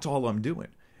 And that's all I'm doing.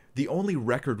 The only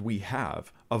record we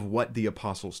have of what the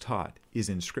apostles taught is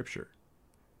in Scripture.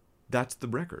 That's the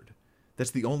record.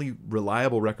 That's the only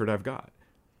reliable record I've got.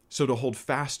 So to hold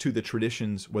fast to the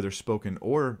traditions, whether spoken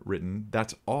or written,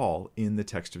 that's all in the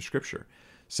text of Scripture.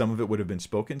 Some of it would have been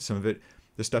spoken. Some of it,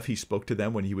 the stuff he spoke to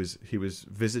them when he was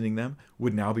visiting them,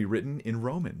 would now be written in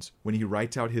Romans when he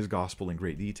writes out his gospel in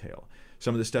great detail.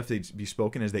 Some of the stuff they'd be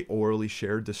spoken as they orally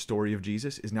shared the story of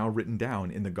Jesus is now written down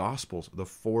in the Gospels, the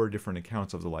 4 different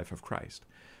accounts of the life of Christ.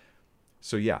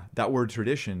 So yeah, that word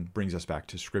tradition brings us back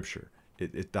to Scripture.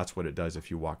 That's what it does if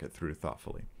you walk it through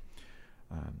thoughtfully.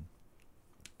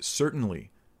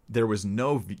 Certainly, there was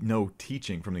no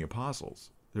teaching from the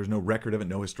apostles. There's no record of it,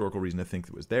 no historical reason to think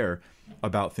it was there,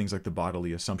 about things like the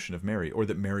bodily assumption of Mary, or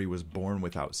that Mary was born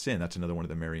without sin. That's another one of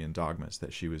the Marian dogmas,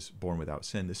 that she was born without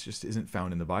sin. This just isn't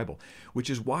found in the Bible, which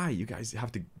is why you guys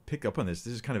have to pick up on this.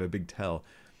 This is kind of a big tell.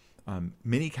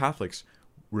 Many Catholics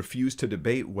refuse to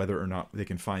debate whether or not they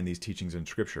can find these teachings in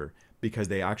Scripture because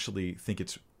they actually think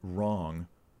it's wrong.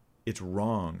 It's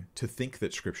wrong to think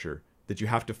that Scripture, that you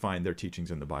have to find their teachings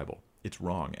in the Bible. It's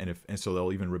wrong. And so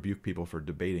they'll even rebuke people for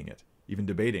debating it. Even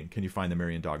debating, can you find the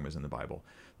Marian dogmas in the Bible?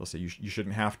 They'll say, you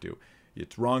shouldn't have to.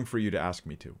 It's wrong for you to ask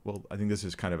me to. Well, I think this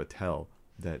is kind of a tell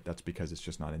that's because it's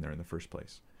just not in there in the first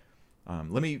place.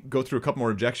 Let me go through a couple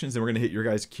more objections, then we're going to hit your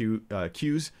guys'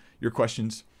 cues, your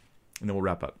questions, and then we'll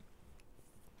wrap up.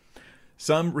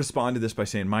 Some respond to this by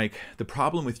saying, Mike, the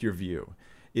problem with your view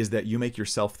is that you make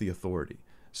yourself the authority.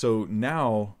 So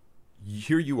now,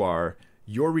 here you are,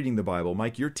 you're reading the Bible.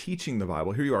 Mike, you're teaching the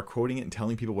Bible. Here you are quoting it and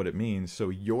telling people what it means. So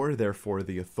you're therefore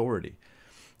the authority.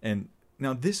 And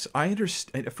now this, I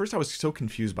understand. At first I was so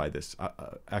confused by this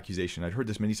accusation. I'd heard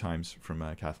this many times from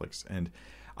Catholics. And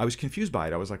I was confused by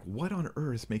it. I was like, what on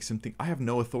earth makes them think I have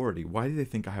no authority? Why do they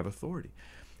think I have authority?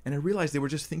 And I realized they were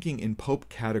just thinking in Pope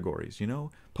categories,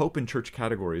 Pope and church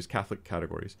categories, Catholic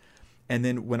categories. And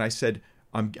then when I said,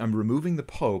 I'm removing the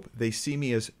Pope, they see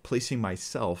me as placing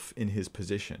myself in his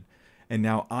position. And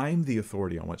now I'm the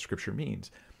authority on what Scripture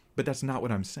means. But that's not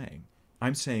what I'm saying.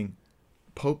 I'm saying,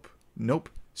 Pope, nope.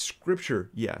 Scripture,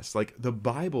 yes. Like the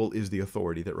Bible is the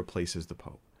authority that replaces the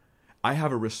Pope. I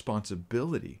have a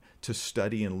responsibility to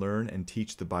study and learn and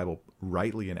teach the Bible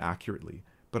rightly and accurately,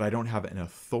 but I don't have an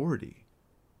authority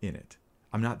in it.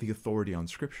 I'm not the authority on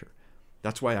Scripture.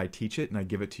 That's why I teach it and I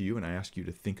give it to you and I ask you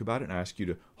to think about it and I ask you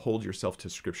to hold yourself to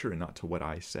Scripture and not to what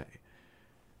I say.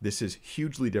 This is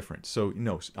hugely different. So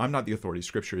no, I'm not the authority.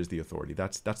 Scripture is the authority.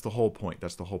 That's the whole point.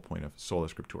 That's the whole point of sola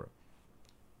scriptura.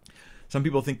 Some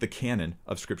people think the canon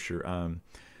of Scripture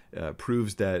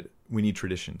proves that we need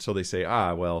tradition. So they say,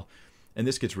 well, and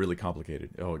this gets really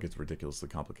complicated. Oh, it gets ridiculously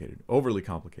complicated, overly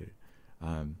complicated.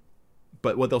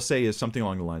 But what they'll say is something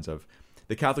along the lines of,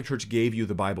 the Catholic Church gave you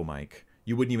the Bible, Mike.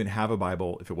 You wouldn't even have a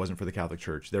Bible if it wasn't for the Catholic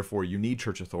Church. Therefore, you need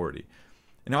church authority.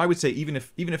 And now I would say, even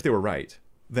if they were right,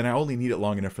 then I only need it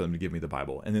long enough for them to give me the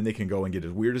Bible. And then they can go and get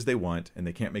as weird as they want, and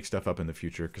they can't make stuff up in the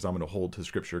future because I'm going to hold to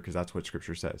Scripture because that's what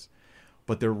Scripture says.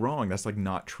 But they're wrong. That's like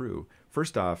not true.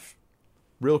 First off,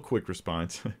 real quick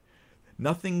response.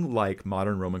 Nothing like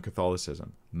modern Roman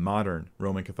Catholicism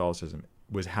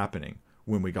was happening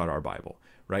when we got our Bible,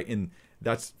 right? And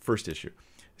that's first issue.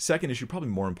 Second issue, probably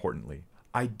more importantly,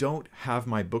 I don't have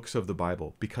my books of the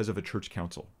Bible because of a church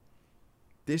council.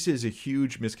 This is a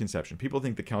huge misconception. People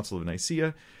think the Council of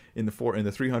Nicaea in the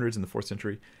 300s in the 4th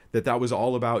century, that was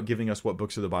all about giving us what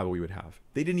books of the Bible we would have.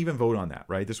 They didn't even vote on that,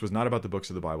 right? This was not about the books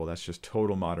of the Bible. That's just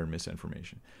total modern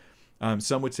misinformation.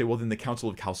 Some would say, well, then the Council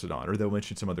of Chalcedon, or they'll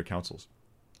mention some other councils.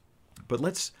 But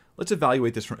let's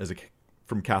evaluate this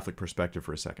from Catholic perspective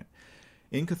for a second.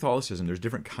 In Catholicism, there's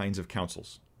different kinds of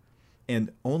councils,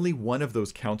 and only one of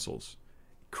those councils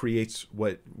creates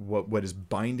what is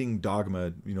binding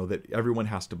dogma, that everyone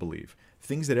has to believe.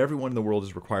 Things that everyone in the world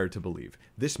is required to believe.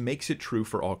 This makes it true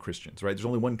for all Christians, right? There's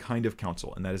only one kind of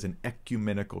council, and that is an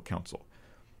ecumenical council.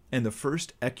 And the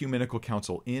first ecumenical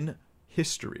council in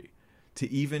history to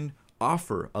even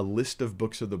offer a list of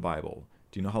books of the Bible,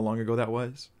 do you know how long ago that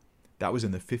was? That was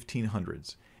in the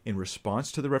 1500s, in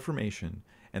response to the Reformation,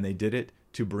 and they did it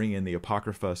to bring in the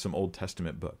Apocrypha, some Old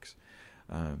Testament books.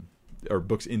 Or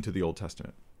books into the Old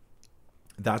Testament.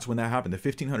 That's when that happened. The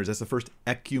 1500s, that's the first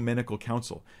ecumenical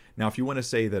council. Now, if you want to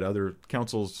say that other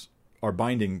councils are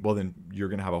binding, well, then you're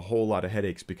going to have a whole lot of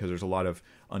headaches because there's a lot of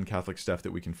un-Catholic stuff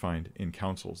that we can find in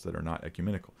councils that are not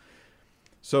ecumenical.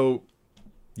 So,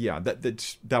 yeah,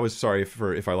 that was, sorry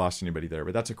if I lost anybody there,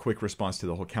 but that's a quick response to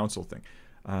the whole council thing.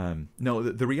 No,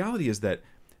 the reality is that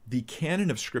The canon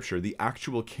of Scripture, the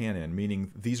actual canon,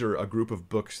 meaning these are a group of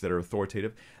books that are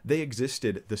authoritative, they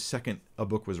existed the second a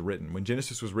book was written. When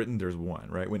Genesis was written, there's one,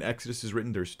 right? When Exodus is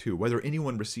written, there's two. Whether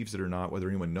anyone receives it or not, whether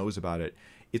anyone knows about it,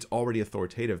 it's already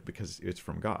authoritative because it's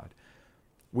from God.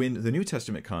 When the New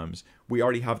Testament comes, we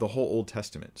already have the whole Old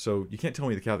Testament. So you can't tell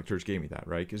me the Catholic Church gave me that,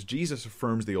 right? Because Jesus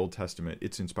affirms the Old Testament,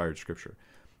 it's inspired Scripture.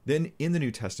 Then in the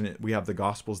New Testament, we have the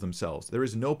Gospels themselves. There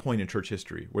is no point in church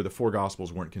history where the four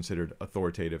Gospels weren't considered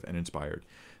authoritative and inspired.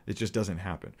 It just doesn't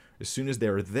happen. As soon as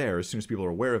they're there, as soon as people are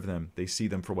aware of them, they see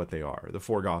them for what they are. The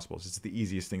four Gospels, it's the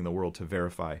easiest thing in the world to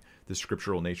verify the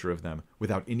scriptural nature of them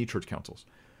without any church councils.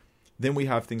 Then we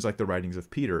have things like the writings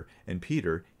of Peter. And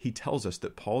Peter, he tells us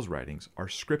that Paul's writings are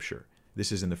Scripture.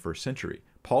 This is in the first century.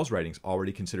 Paul's writings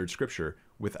already considered Scripture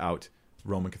without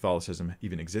Roman Catholicism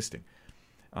even existing.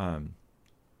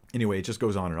 Anyway, it just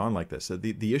goes on and on like this. So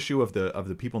the issue of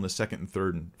the people in the second and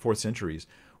third and fourth centuries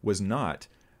was not,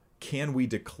 can we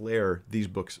declare these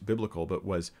books biblical, but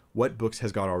was, what books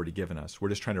has God already given us? We're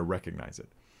just trying to recognize it.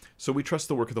 So we trust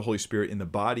the work of the Holy Spirit in the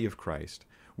body of Christ.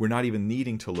 We're not even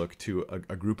needing to look to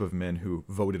a group of men who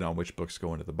voted on which books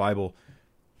go into the Bible.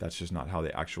 That's just not how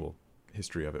the actual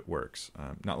history of it works.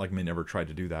 Not like men ever tried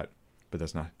to do that, but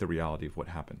that's not the reality of what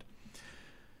happened.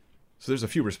 So there's a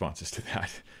few responses to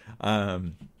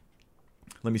that.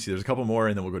 Let me see. There's a couple more,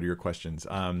 and then we'll go to your questions.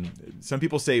 Some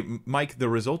people say, Mike, the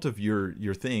result of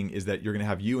your thing is that you're going to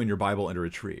have you and your Bible under a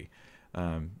tree.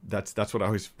 That's what I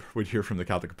always would hear from the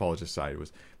Catholic apologist side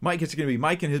was, Mike, it's going to be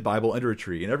Mike and his Bible under a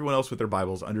tree, and everyone else with their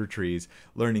Bibles under trees,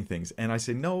 learning things. And I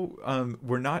say, no,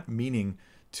 we're not meaning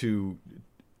to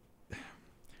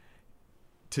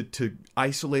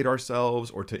isolate ourselves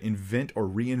or to invent or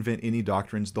reinvent any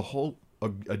doctrines. The whole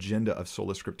agenda of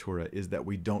Sola Scriptura is that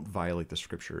we don't violate the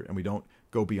Scripture and we don't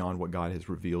go beyond what God has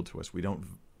revealed to us. We don't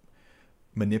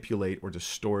manipulate or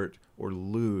distort or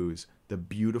lose the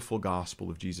beautiful gospel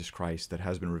of Jesus Christ that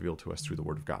has been revealed to us through the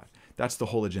Word of God. That's the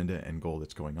whole agenda and goal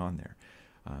that's going on there.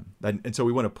 And so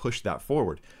we want to push that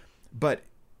forward. But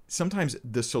sometimes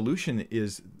the solution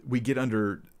is we get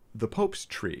under the Pope's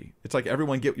tree. It's like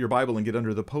everyone get your Bible and get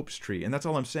under the Pope's tree. And that's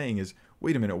all I'm saying is,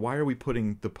 wait a minute, why are we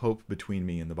putting the Pope between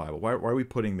me and the Bible? Why are we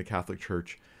putting the Catholic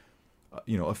Church,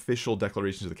 official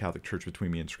declarations of the Catholic Church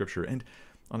between me and Scripture? And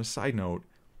on a side note,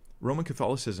 Roman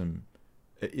Catholicism,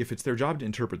 if it's their job to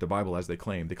interpret the Bible as they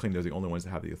claim they're the only ones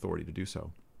that have the authority to do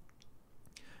so.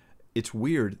 It's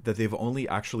weird that they've only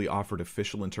actually offered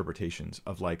official interpretations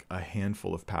of like a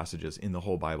handful of passages in the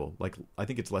whole Bible. Like, I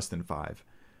think it's less than 5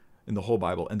 in the whole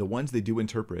Bible. And the ones they do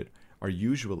interpret are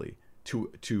usually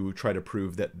to try to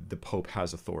prove that the Pope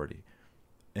has authority.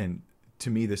 And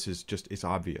to me, this is just, it's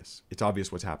obvious. It's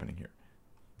obvious what's happening here.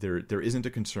 There isn't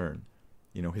a concern,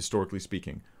 historically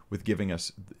speaking, with giving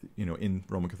us, in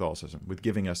Roman Catholicism, with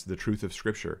giving us the truth of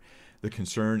Scripture. The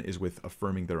concern is with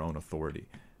affirming their own authority.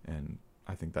 And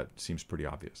I think that seems pretty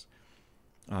obvious.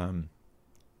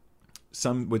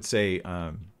 Some would say,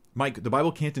 Mike, the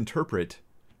Bible can't interpret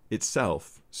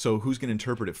itself, so who's going to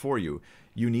interpret it for you?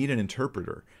 You need an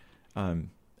interpreter. And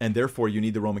therefore, you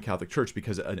need the Roman Catholic Church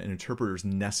because an interpreter is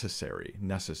necessary.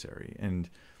 And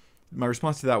my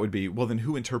response to that would be, well, then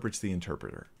who interprets the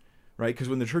interpreter? Right? Because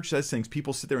when the church says things,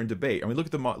 people sit there and debate. I mean, look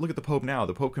at the Pope now.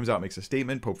 The Pope comes out, makes a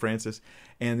statement, Pope Francis,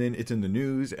 and then it's in the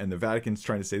news, and the Vatican's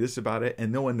trying to say this about it,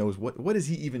 and no one knows what is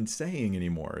he even saying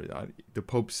anymore. The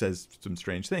Pope says some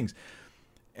strange things,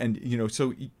 and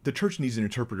so the church needs an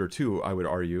interpreter too, I would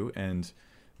argue. And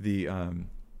the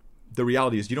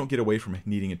reality is, you don't get away from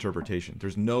needing interpretation.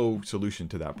 There's no solution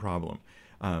to that problem.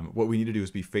 What we need to do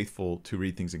is be faithful to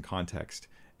read things in context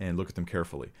and look at them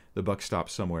carefully. The buck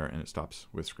stops somewhere, and it stops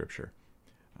with Scripture.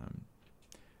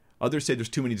 Others say there's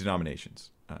too many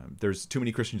denominations. There's too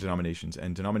many Christian denominations,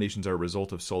 and denominations are a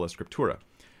result of sola scriptura.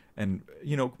 And,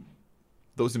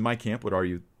 those in my camp would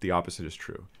argue the opposite is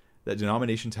true, that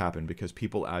denominations happen because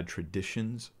people add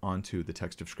traditions onto the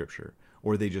text of Scripture,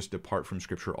 or they just depart from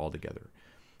Scripture altogether.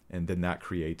 And then that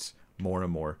creates more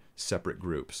and more separate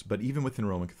groups. But even within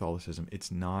Roman Catholicism,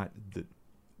 it's not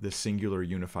the singular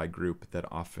unified group that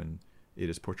often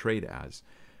it is portrayed as.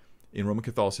 In Roman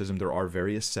Catholicism, there are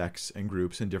various sects and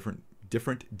groups and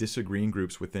different disagreeing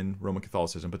groups within Roman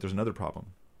Catholicism, but there's another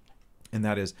problem. And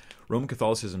that is, Roman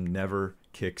Catholicism never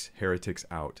kicks heretics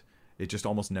out. It just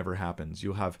almost never happens.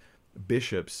 You'll have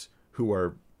bishops who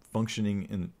are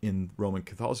functioning in Roman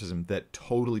Catholicism that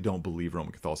totally don't believe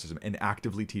Roman Catholicism and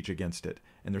actively teach against it,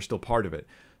 and they're still part of it.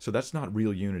 So that's not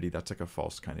real unity. That's like a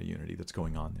false kind of unity that's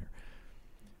going on there.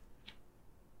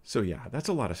 So yeah, that's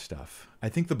a lot of stuff. I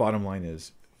think the bottom line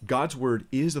is, God's word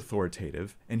is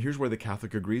authoritative, and here's where the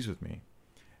Catholic agrees with me.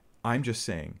 I'm just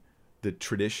saying, the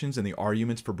traditions and the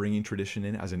arguments for bringing tradition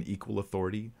in as an equal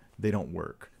authority, they don't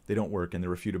work. They don't work, and they're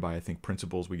refuted by, I think,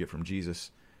 principles we get from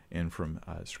Jesus and from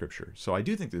Scripture. So I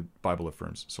do think the Bible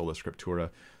affirms sola scriptura,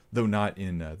 though not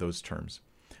in those terms.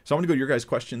 So I'm going to go to your guys'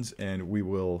 questions, and we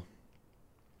will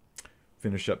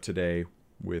finish up today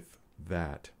with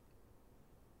that.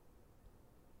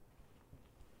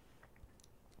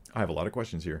 I have a lot of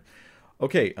questions here.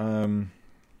 Okay,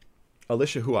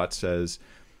 Alicia Huat says,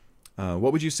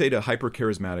 what would you say to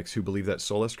hyper-charismatics who believe that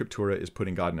sola scriptura is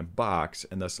putting God in a box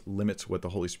and thus limits what the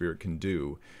Holy Spirit can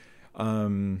do?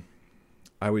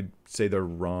 I would say they're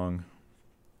wrong.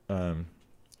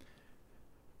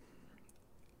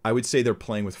 I would say they're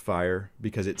playing with fire,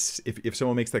 because it's if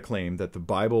someone makes that claim that the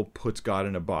Bible puts God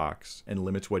in a box and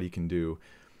limits what he can do,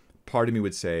 part of me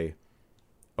would say,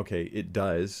 okay, it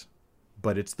does,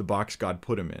 but it's the box God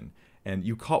put him in. And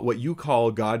you call what you call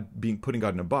God putting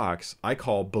God in a box, I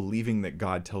call believing that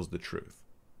God tells the truth,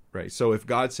 right? So if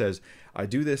God says, I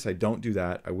do this, I don't do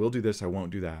that, I will do this, I won't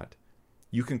do that,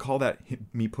 you can call that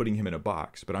me putting him in a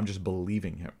box, but I'm just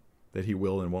believing him that he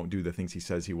will and won't do the things he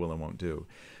says he will and won't do.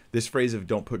 This phrase of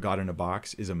don't put God in a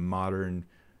box is a modern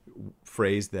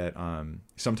phrase that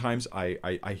sometimes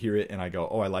I hear it and I go,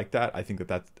 oh, I like that. I think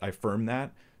that I affirm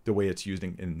that the way it's used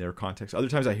in their context. Other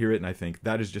times I hear it and I think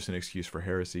that is just an excuse for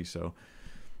heresy. So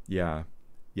yeah.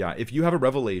 If you have a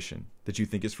revelation that you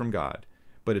think is from God,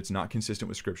 but it's not consistent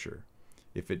with Scripture,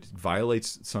 if it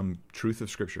violates some truth of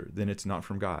Scripture, then it's not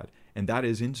from God. And that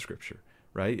is in Scripture,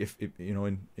 right? If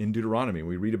in Deuteronomy,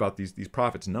 we read about these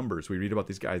prophets, Numbers, we read about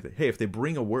these guys that, hey, if they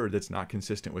bring a word that's not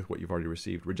consistent with what you've already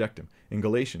received, reject them. In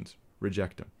Galatians,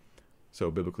 reject them. So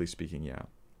biblically speaking, yeah.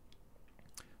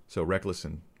 So reckless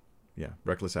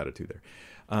attitude there.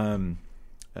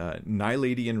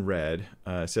 Nylady in Red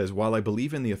says, while I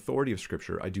believe in the authority of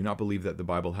Scripture, I do not believe that the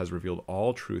Bible has revealed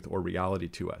all truth or reality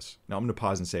to us. Now I'm going to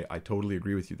pause and say, I totally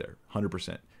agree with you there, 100%.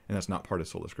 And that's not part of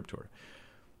sola scriptura.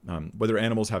 Whether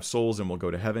animals have souls and will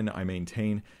go to heaven, I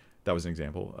maintain, that was an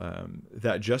example,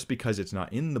 that just because it's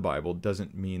not in the Bible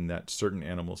doesn't mean that certain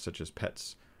animals, such as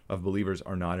pets of believers,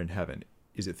 are not in heaven.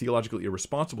 Is it theologically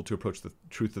irresponsible to approach the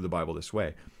truth of the Bible this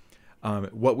way?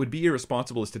 What would be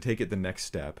irresponsible is to take it the next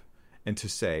step and to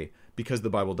say, because the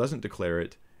Bible doesn't declare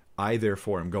it, I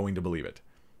therefore am going to believe it.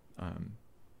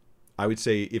 I would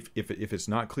say if it's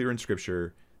not clear in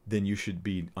Scripture, then you should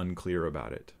be unclear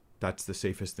about it. That's the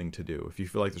safest thing to do. If you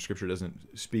feel like the Scripture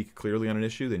doesn't speak clearly on an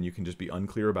issue, then you can just be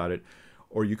unclear about it,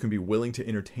 or you can be willing to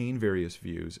entertain various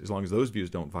views as long as those views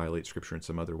don't violate Scripture in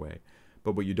some other way.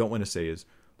 But what you don't want to say is,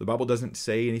 the Bible doesn't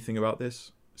say anything about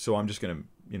this, so I'm just going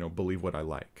to believe what I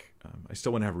like. I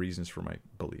still want to have reasons for my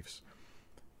beliefs.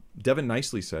 Devin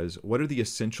nicely says, what are the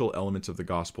essential elements of the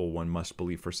gospel one must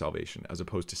believe for salvation, as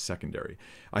opposed to secondary?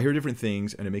 I hear different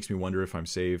things, and it makes me wonder if I'm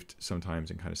saved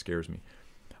sometimes and kind of scares me.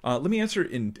 Let me answer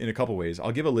in a couple ways.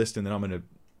 I'll give a list, and then I'm going to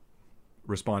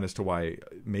respond as to why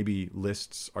maybe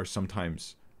lists are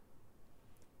sometimes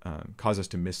cause us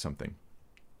to miss something.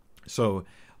 So,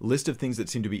 list of things that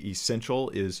seem to be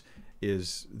essential is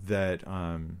that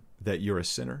that you're a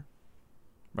sinner,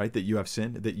 right? That you have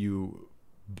sinned, that you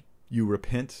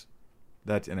repent.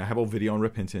 And I have a video on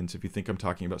repentance. If you think I'm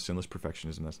talking about sinless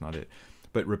perfectionism, that's not it.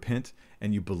 But repent,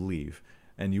 and you believe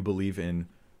in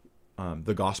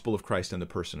the gospel of Christ and the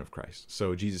person of Christ.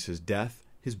 So Jesus' death,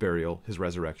 his burial, his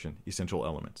resurrection, essential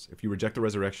elements. If you reject the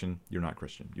resurrection, you're not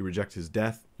Christian. You reject his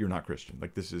death, you're not Christian.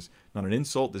 Like, this is not an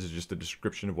insult. This is just a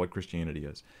description of what Christianity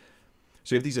is.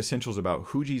 So you have these essentials about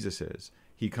who Jesus is.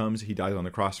 He comes, he dies on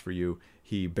the cross for you.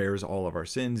 He bears all of our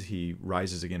sins. He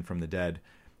rises again from the dead.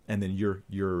 And then your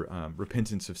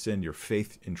repentance of sin, your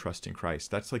faith and trust in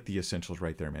Christ. That's like the essentials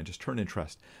right there, man. Just turn and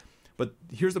trust. But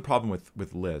here's the problem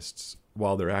with lists,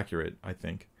 while they're accurate, I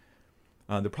think.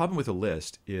 The problem with a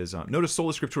list is, notice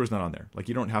sola scriptura is not on there. Like,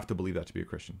 you don't have to believe that to be a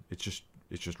Christian. It's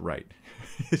just right.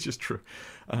 It's just true.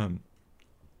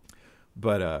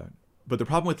 But the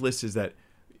problem with lists is that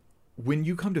when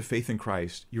you come to faith in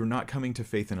Christ, you're not coming to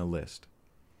faith in a list.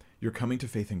 You're coming to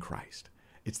faith in Christ.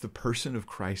 It's the person of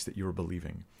Christ that you're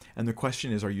believing. And the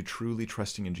question is, are you truly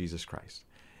trusting in Jesus Christ,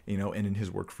 and in his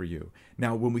work for you?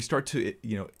 Now, when we start to,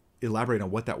 elaborate on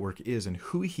what that work is and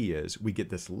who he is, we get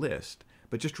this list.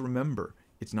 But just remember,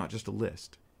 it's not just a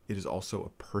list. It is also a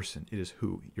person. It is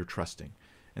who you're trusting.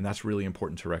 And that's really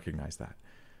important to recognize that.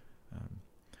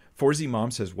 4Z Mom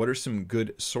says, what are some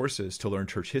good sources to learn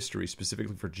church history,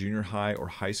 specifically for junior high or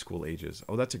high school ages?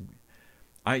 Oh,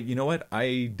 you know what?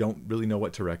 I don't really know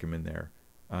what to recommend there.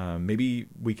 Maybe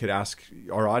we could ask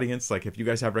our audience, like, if you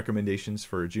guys have recommendations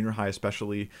for junior high,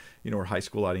 especially, or high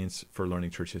school audience for learning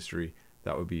church history,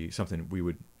 that would be something we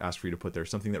would ask for you to put there.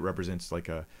 Something that represents like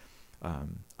a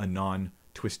a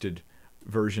non-twisted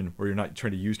version where you're not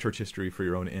trying to use church history for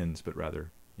your own ends, but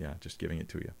rather, just giving it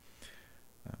to you.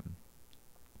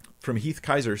 From Heath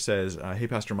Kaiser says, hey,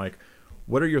 Pastor Mike,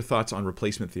 what are your thoughts on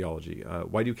replacement theology?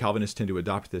 Why do Calvinists tend to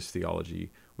adopt this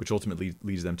theology, which ultimately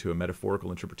leads them to a metaphorical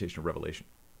interpretation of Revelation?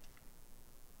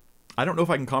 I don't know if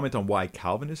I can comment on why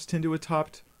Calvinists tend to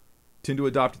adopt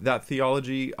that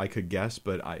theology. I could guess,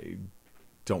 but I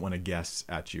don't want to guess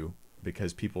at you,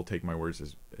 because people take my words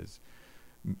as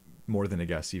more than a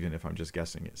guess, even if I'm just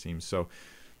guessing, it seems. So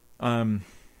I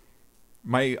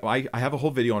have a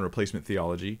whole video on replacement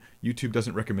theology. YouTube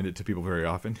doesn't recommend it to people very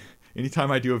often.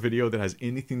 Anytime I do a video that has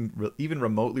anything even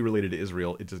remotely related to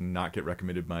Israel, it does not get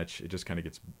recommended much. It just kind of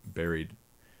gets buried.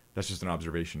 That's just an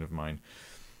observation of mine.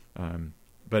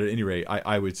 But at any rate,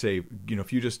 I would say,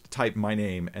 if you just type my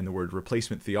name and the word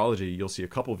replacement theology, you'll see a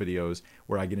couple videos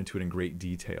where I get into it in great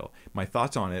detail. My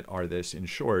thoughts on it are this, in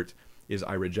short, is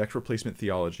I reject replacement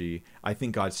theology. I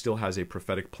think God still has a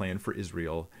prophetic plan for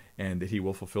Israel, and that he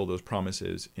will fulfill those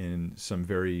promises in some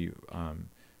very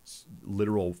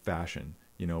literal fashion,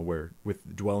 where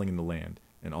with dwelling in the land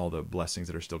and all the blessings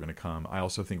that are still going to come. I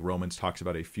also think Romans talks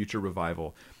about a future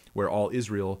revival where all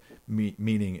Israel,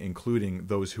 meaning including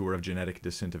those who are of genetic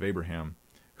descent of Abraham,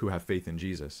 who have faith in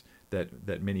Jesus,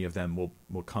 that many of them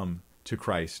will come to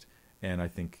Christ, and I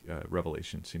think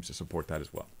Revelation seems to support that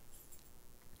as well.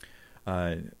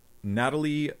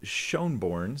 Natalie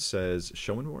Schoenborn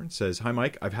says, "Hi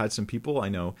Mike, I've had some people I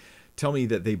know tell me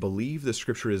that they believe the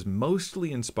Scripture is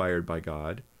mostly inspired by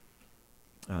God,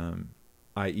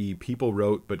 i.e. people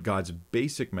wrote, but God's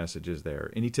basic message is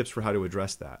there. Any tips for how to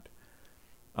address that?"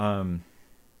 I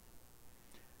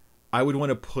would want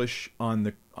to push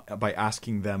on by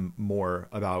asking them more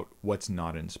about what's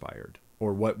not inspired,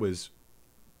 or what's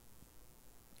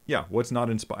not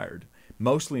inspired,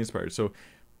 mostly inspired. So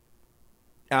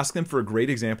ask them for a great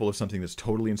example of something that's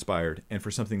totally inspired and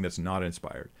for something that's not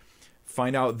inspired.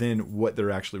 Find out then what they're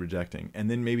actually rejecting,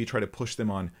 and then maybe try to push them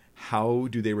on how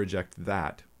do they reject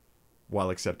that while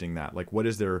accepting that. Like,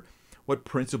 what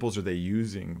principles are they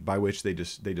using by which they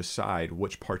decide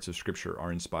which parts of Scripture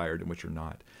are inspired and which are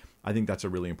not? I think that's a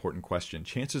really important question.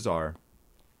 Chances are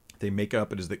they make it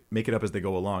up as they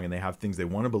go along, and they have things they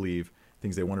want to believe,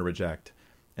 things they want to reject,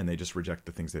 and they just reject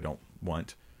the things they don't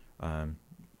want.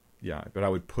 But I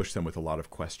would push them with a lot of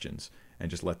questions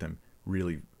and just let them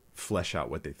really flesh out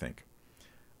what they think.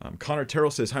 Connor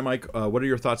Terrell says, "Hi Mike, what are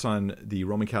your thoughts on the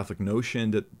Roman Catholic notion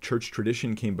that church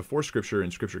tradition came before Scripture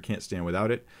and Scripture can't stand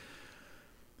without it?"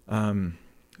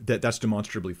 That's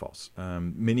demonstrably false.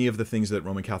 Many of the things that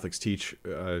Roman Catholics teach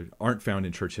aren't found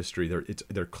in church history.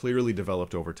 They're clearly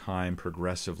developed over time,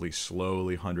 progressively,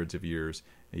 slowly, hundreds of years,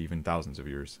 even thousands of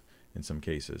years in some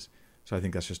cases. So I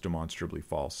think that's just demonstrably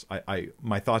false.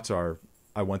 My thoughts are,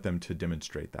 I want them to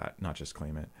demonstrate that, not just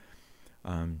claim it.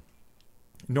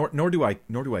 Nor do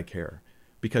I care,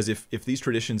 because if these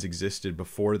traditions existed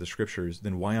before the Scriptures,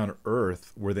 then why on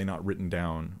earth were they not written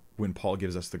down when Paul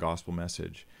gives us the gospel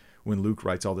message? When Luke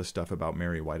writes all this stuff about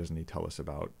Mary, why doesn't he tell us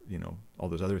about all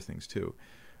those other things too?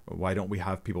 Why don't we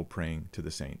have people praying to the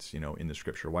saints in the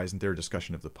Scripture? Why isn't there a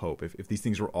discussion of the Pope? If these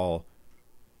things were all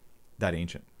that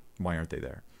ancient, why aren't they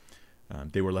there?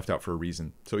 They were left out for a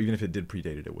reason. So even if it did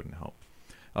predate it, it wouldn't help.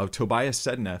 Tobias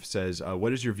Sedneff says,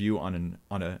 "What is your view on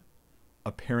a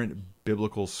apparent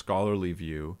biblical scholarly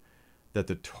view that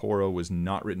the Torah was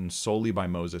not written solely by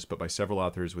Moses, but by several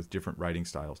authors with different writing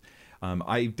styles?"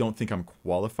 I don't think I'm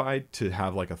qualified to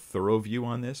have like a thorough view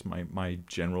on this. My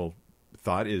general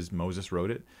thought is Moses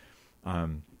wrote it.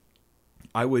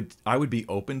 I would be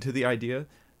open to the idea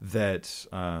that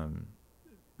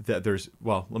there's,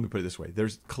 well, let me put it this way.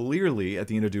 There's clearly at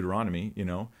the end of Deuteronomy,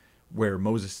 where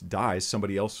Moses dies,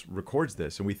 somebody else records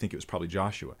this, and we think it was probably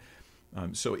Joshua.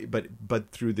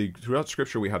 But throughout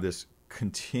Scripture, we have this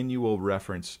continual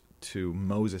reference to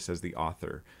Moses as the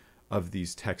author of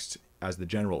these texts, as the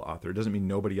general author. It doesn't mean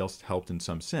nobody else helped in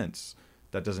some sense.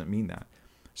 That doesn't mean that.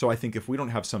 So I think if we don't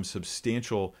have some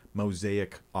substantial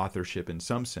Mosaic authorship in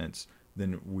some sense,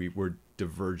 then we're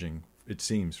diverging, it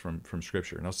seems, from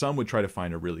Scripture. Now, some would try to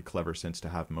find a really clever sense to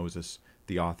have Moses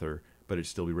the author, but it'd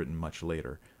still be written much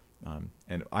later.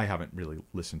 And I haven't really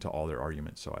listened to all their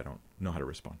arguments, so I don't know how to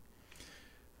respond.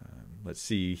 Let's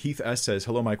see. Heath S. says,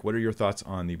 "Hello, Mike. What are your thoughts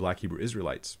on the Black Hebrew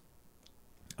Israelites?"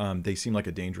 They seem like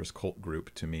a dangerous cult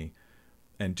group to me.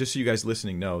 And just so you guys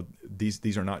listening know,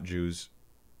 these are not Jews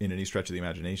in any stretch of the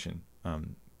imagination.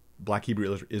 Black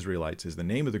Hebrew Israelites is the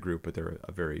name of the group, but they're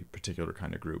a very particular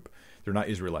kind of group. They're not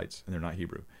Israelites, and they're not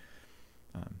Hebrew.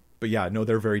 But yeah, no,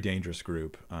 they're a very dangerous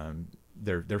group.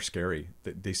 they're scary.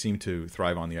 They seem to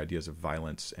thrive on the ideas of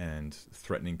violence and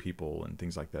threatening people and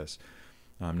things like this.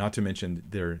 Not to mention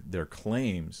their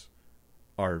claims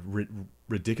are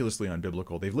ridiculously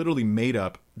unbiblical. They've literally made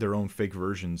up their own fake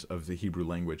versions of the Hebrew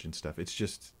language and stuff. It's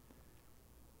just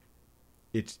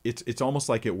it's almost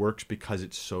like it works because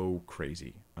it's so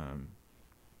crazy.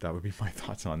 That would be my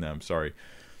thoughts on them. Sorry.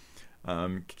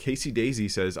 Casey Daisy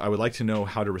says, I would like to know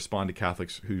how to respond to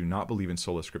Catholics who do not believe in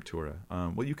sola scriptura.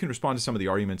 Well, you can respond to some of the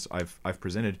arguments I've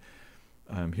presented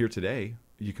here today.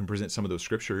 You can present some of those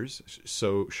scriptures,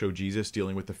 so show Jesus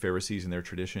dealing with the Pharisees and their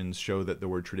traditions, show that the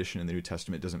word tradition in the New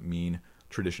Testament doesn't mean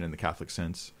tradition in the Catholic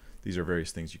sense. These are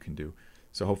various things you can do.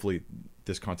 So hopefully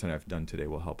this content I've done today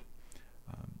will help.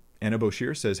 Anna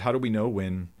Boshier says, how do we know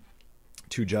when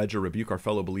to judge or rebuke our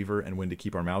fellow believer and when to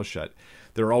keep our mouths shut?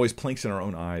 There are always planks in our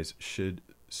own eyes. Should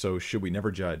we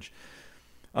never judge?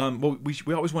 Well,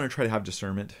 we always want to try to have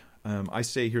discernment. I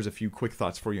say here's a few quick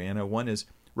thoughts for you, Anna. One is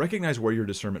recognize where your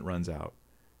discernment runs out.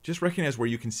 Just recognize where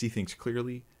you can see things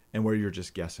clearly and where you're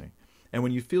just guessing. And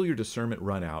when you feel your discernment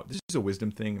run out, this is a wisdom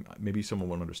thing. Maybe someone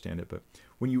won't understand it, but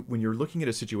when you're looking at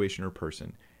a situation or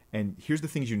person, and here's the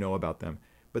things you know about them,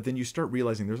 but then you start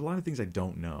realizing there's a lot of things I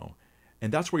don't know.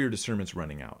 And that's where your discernment's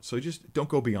running out. So just don't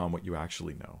go beyond what you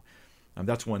actually know.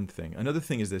 That's one thing. Another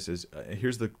thing is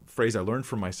here's the phrase I learned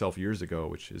from myself years ago,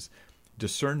 which is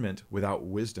discernment without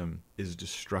wisdom is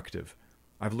destructive.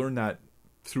 I've learned that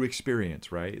through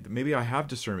experience, right? Maybe I have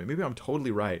discernment. Maybe I'm totally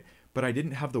right, but I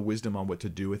didn't have the wisdom on what to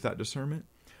do with that discernment.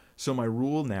 So my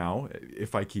rule now,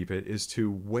 if I keep it, is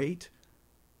to wait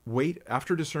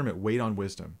after discernment, wait on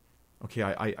wisdom. Okay,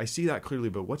 I see that clearly,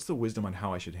 but what's the wisdom on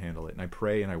how I should handle it? And I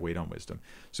pray and I wait on wisdom.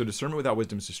 So discernment without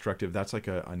wisdom is destructive. That's like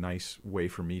a nice way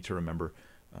for me to remember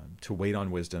to wait on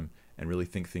wisdom and really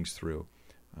think things through.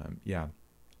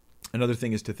 Another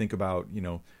thing is to think about,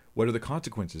 what are the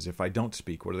consequences if I don't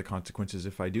speak? What are the consequences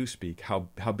if I do speak?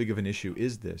 How big of an issue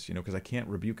is this? Because I can't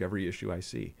rebuke every issue I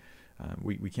see.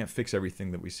 We can't fix everything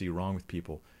that we see wrong with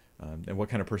people. And what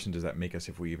kind of person does that make us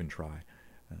if we even try?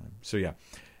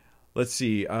 Let's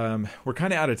see. We're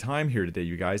kind of out of time here today,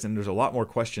 you guys, and there's a lot more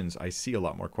questions. I see a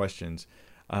lot more questions.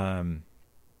 I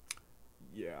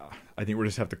think we'll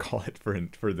just have to call it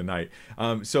for the night.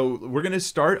 So we're going to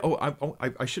start.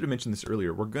 I should have mentioned this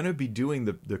earlier. We're going to be doing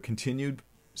the continued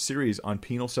series on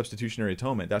penal substitutionary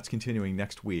atonement. That's continuing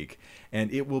next week. And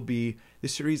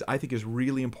this series I think is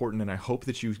really important, and I hope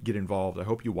that you get involved. I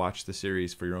hope you watch the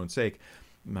series for your own sake.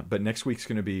 But next week's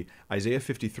going to be Isaiah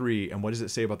 53, and what does it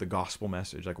say about the gospel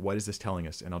message? Like, what is this telling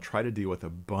us? And I'll try to deal with a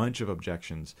bunch of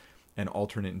objections and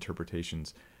alternate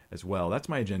interpretations as well. That's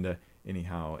my agenda,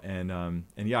 anyhow. And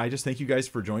I just thank you guys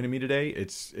for joining me today.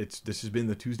 This has been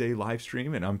the Tuesday live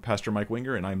stream, and I'm Pastor Mike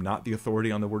Winger, and I'm not the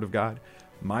authority on the Word of God.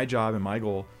 My job and my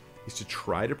goal is to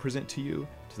try to present to you,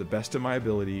 to the best of my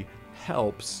ability,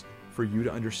 helps for you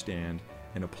to understand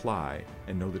and apply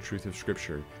and know the truth of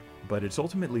Scripture. But it's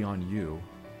ultimately on you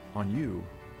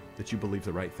that you believe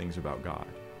the right things about God.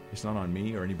 It's not on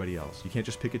me or anybody else. You can't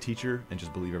just pick a teacher and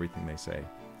just believe everything they say.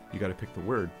 You got to pick the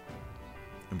Word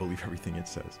and believe everything it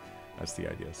says. That's the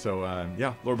idea. So,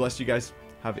 Lord bless you guys.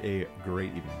 Have a great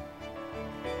evening.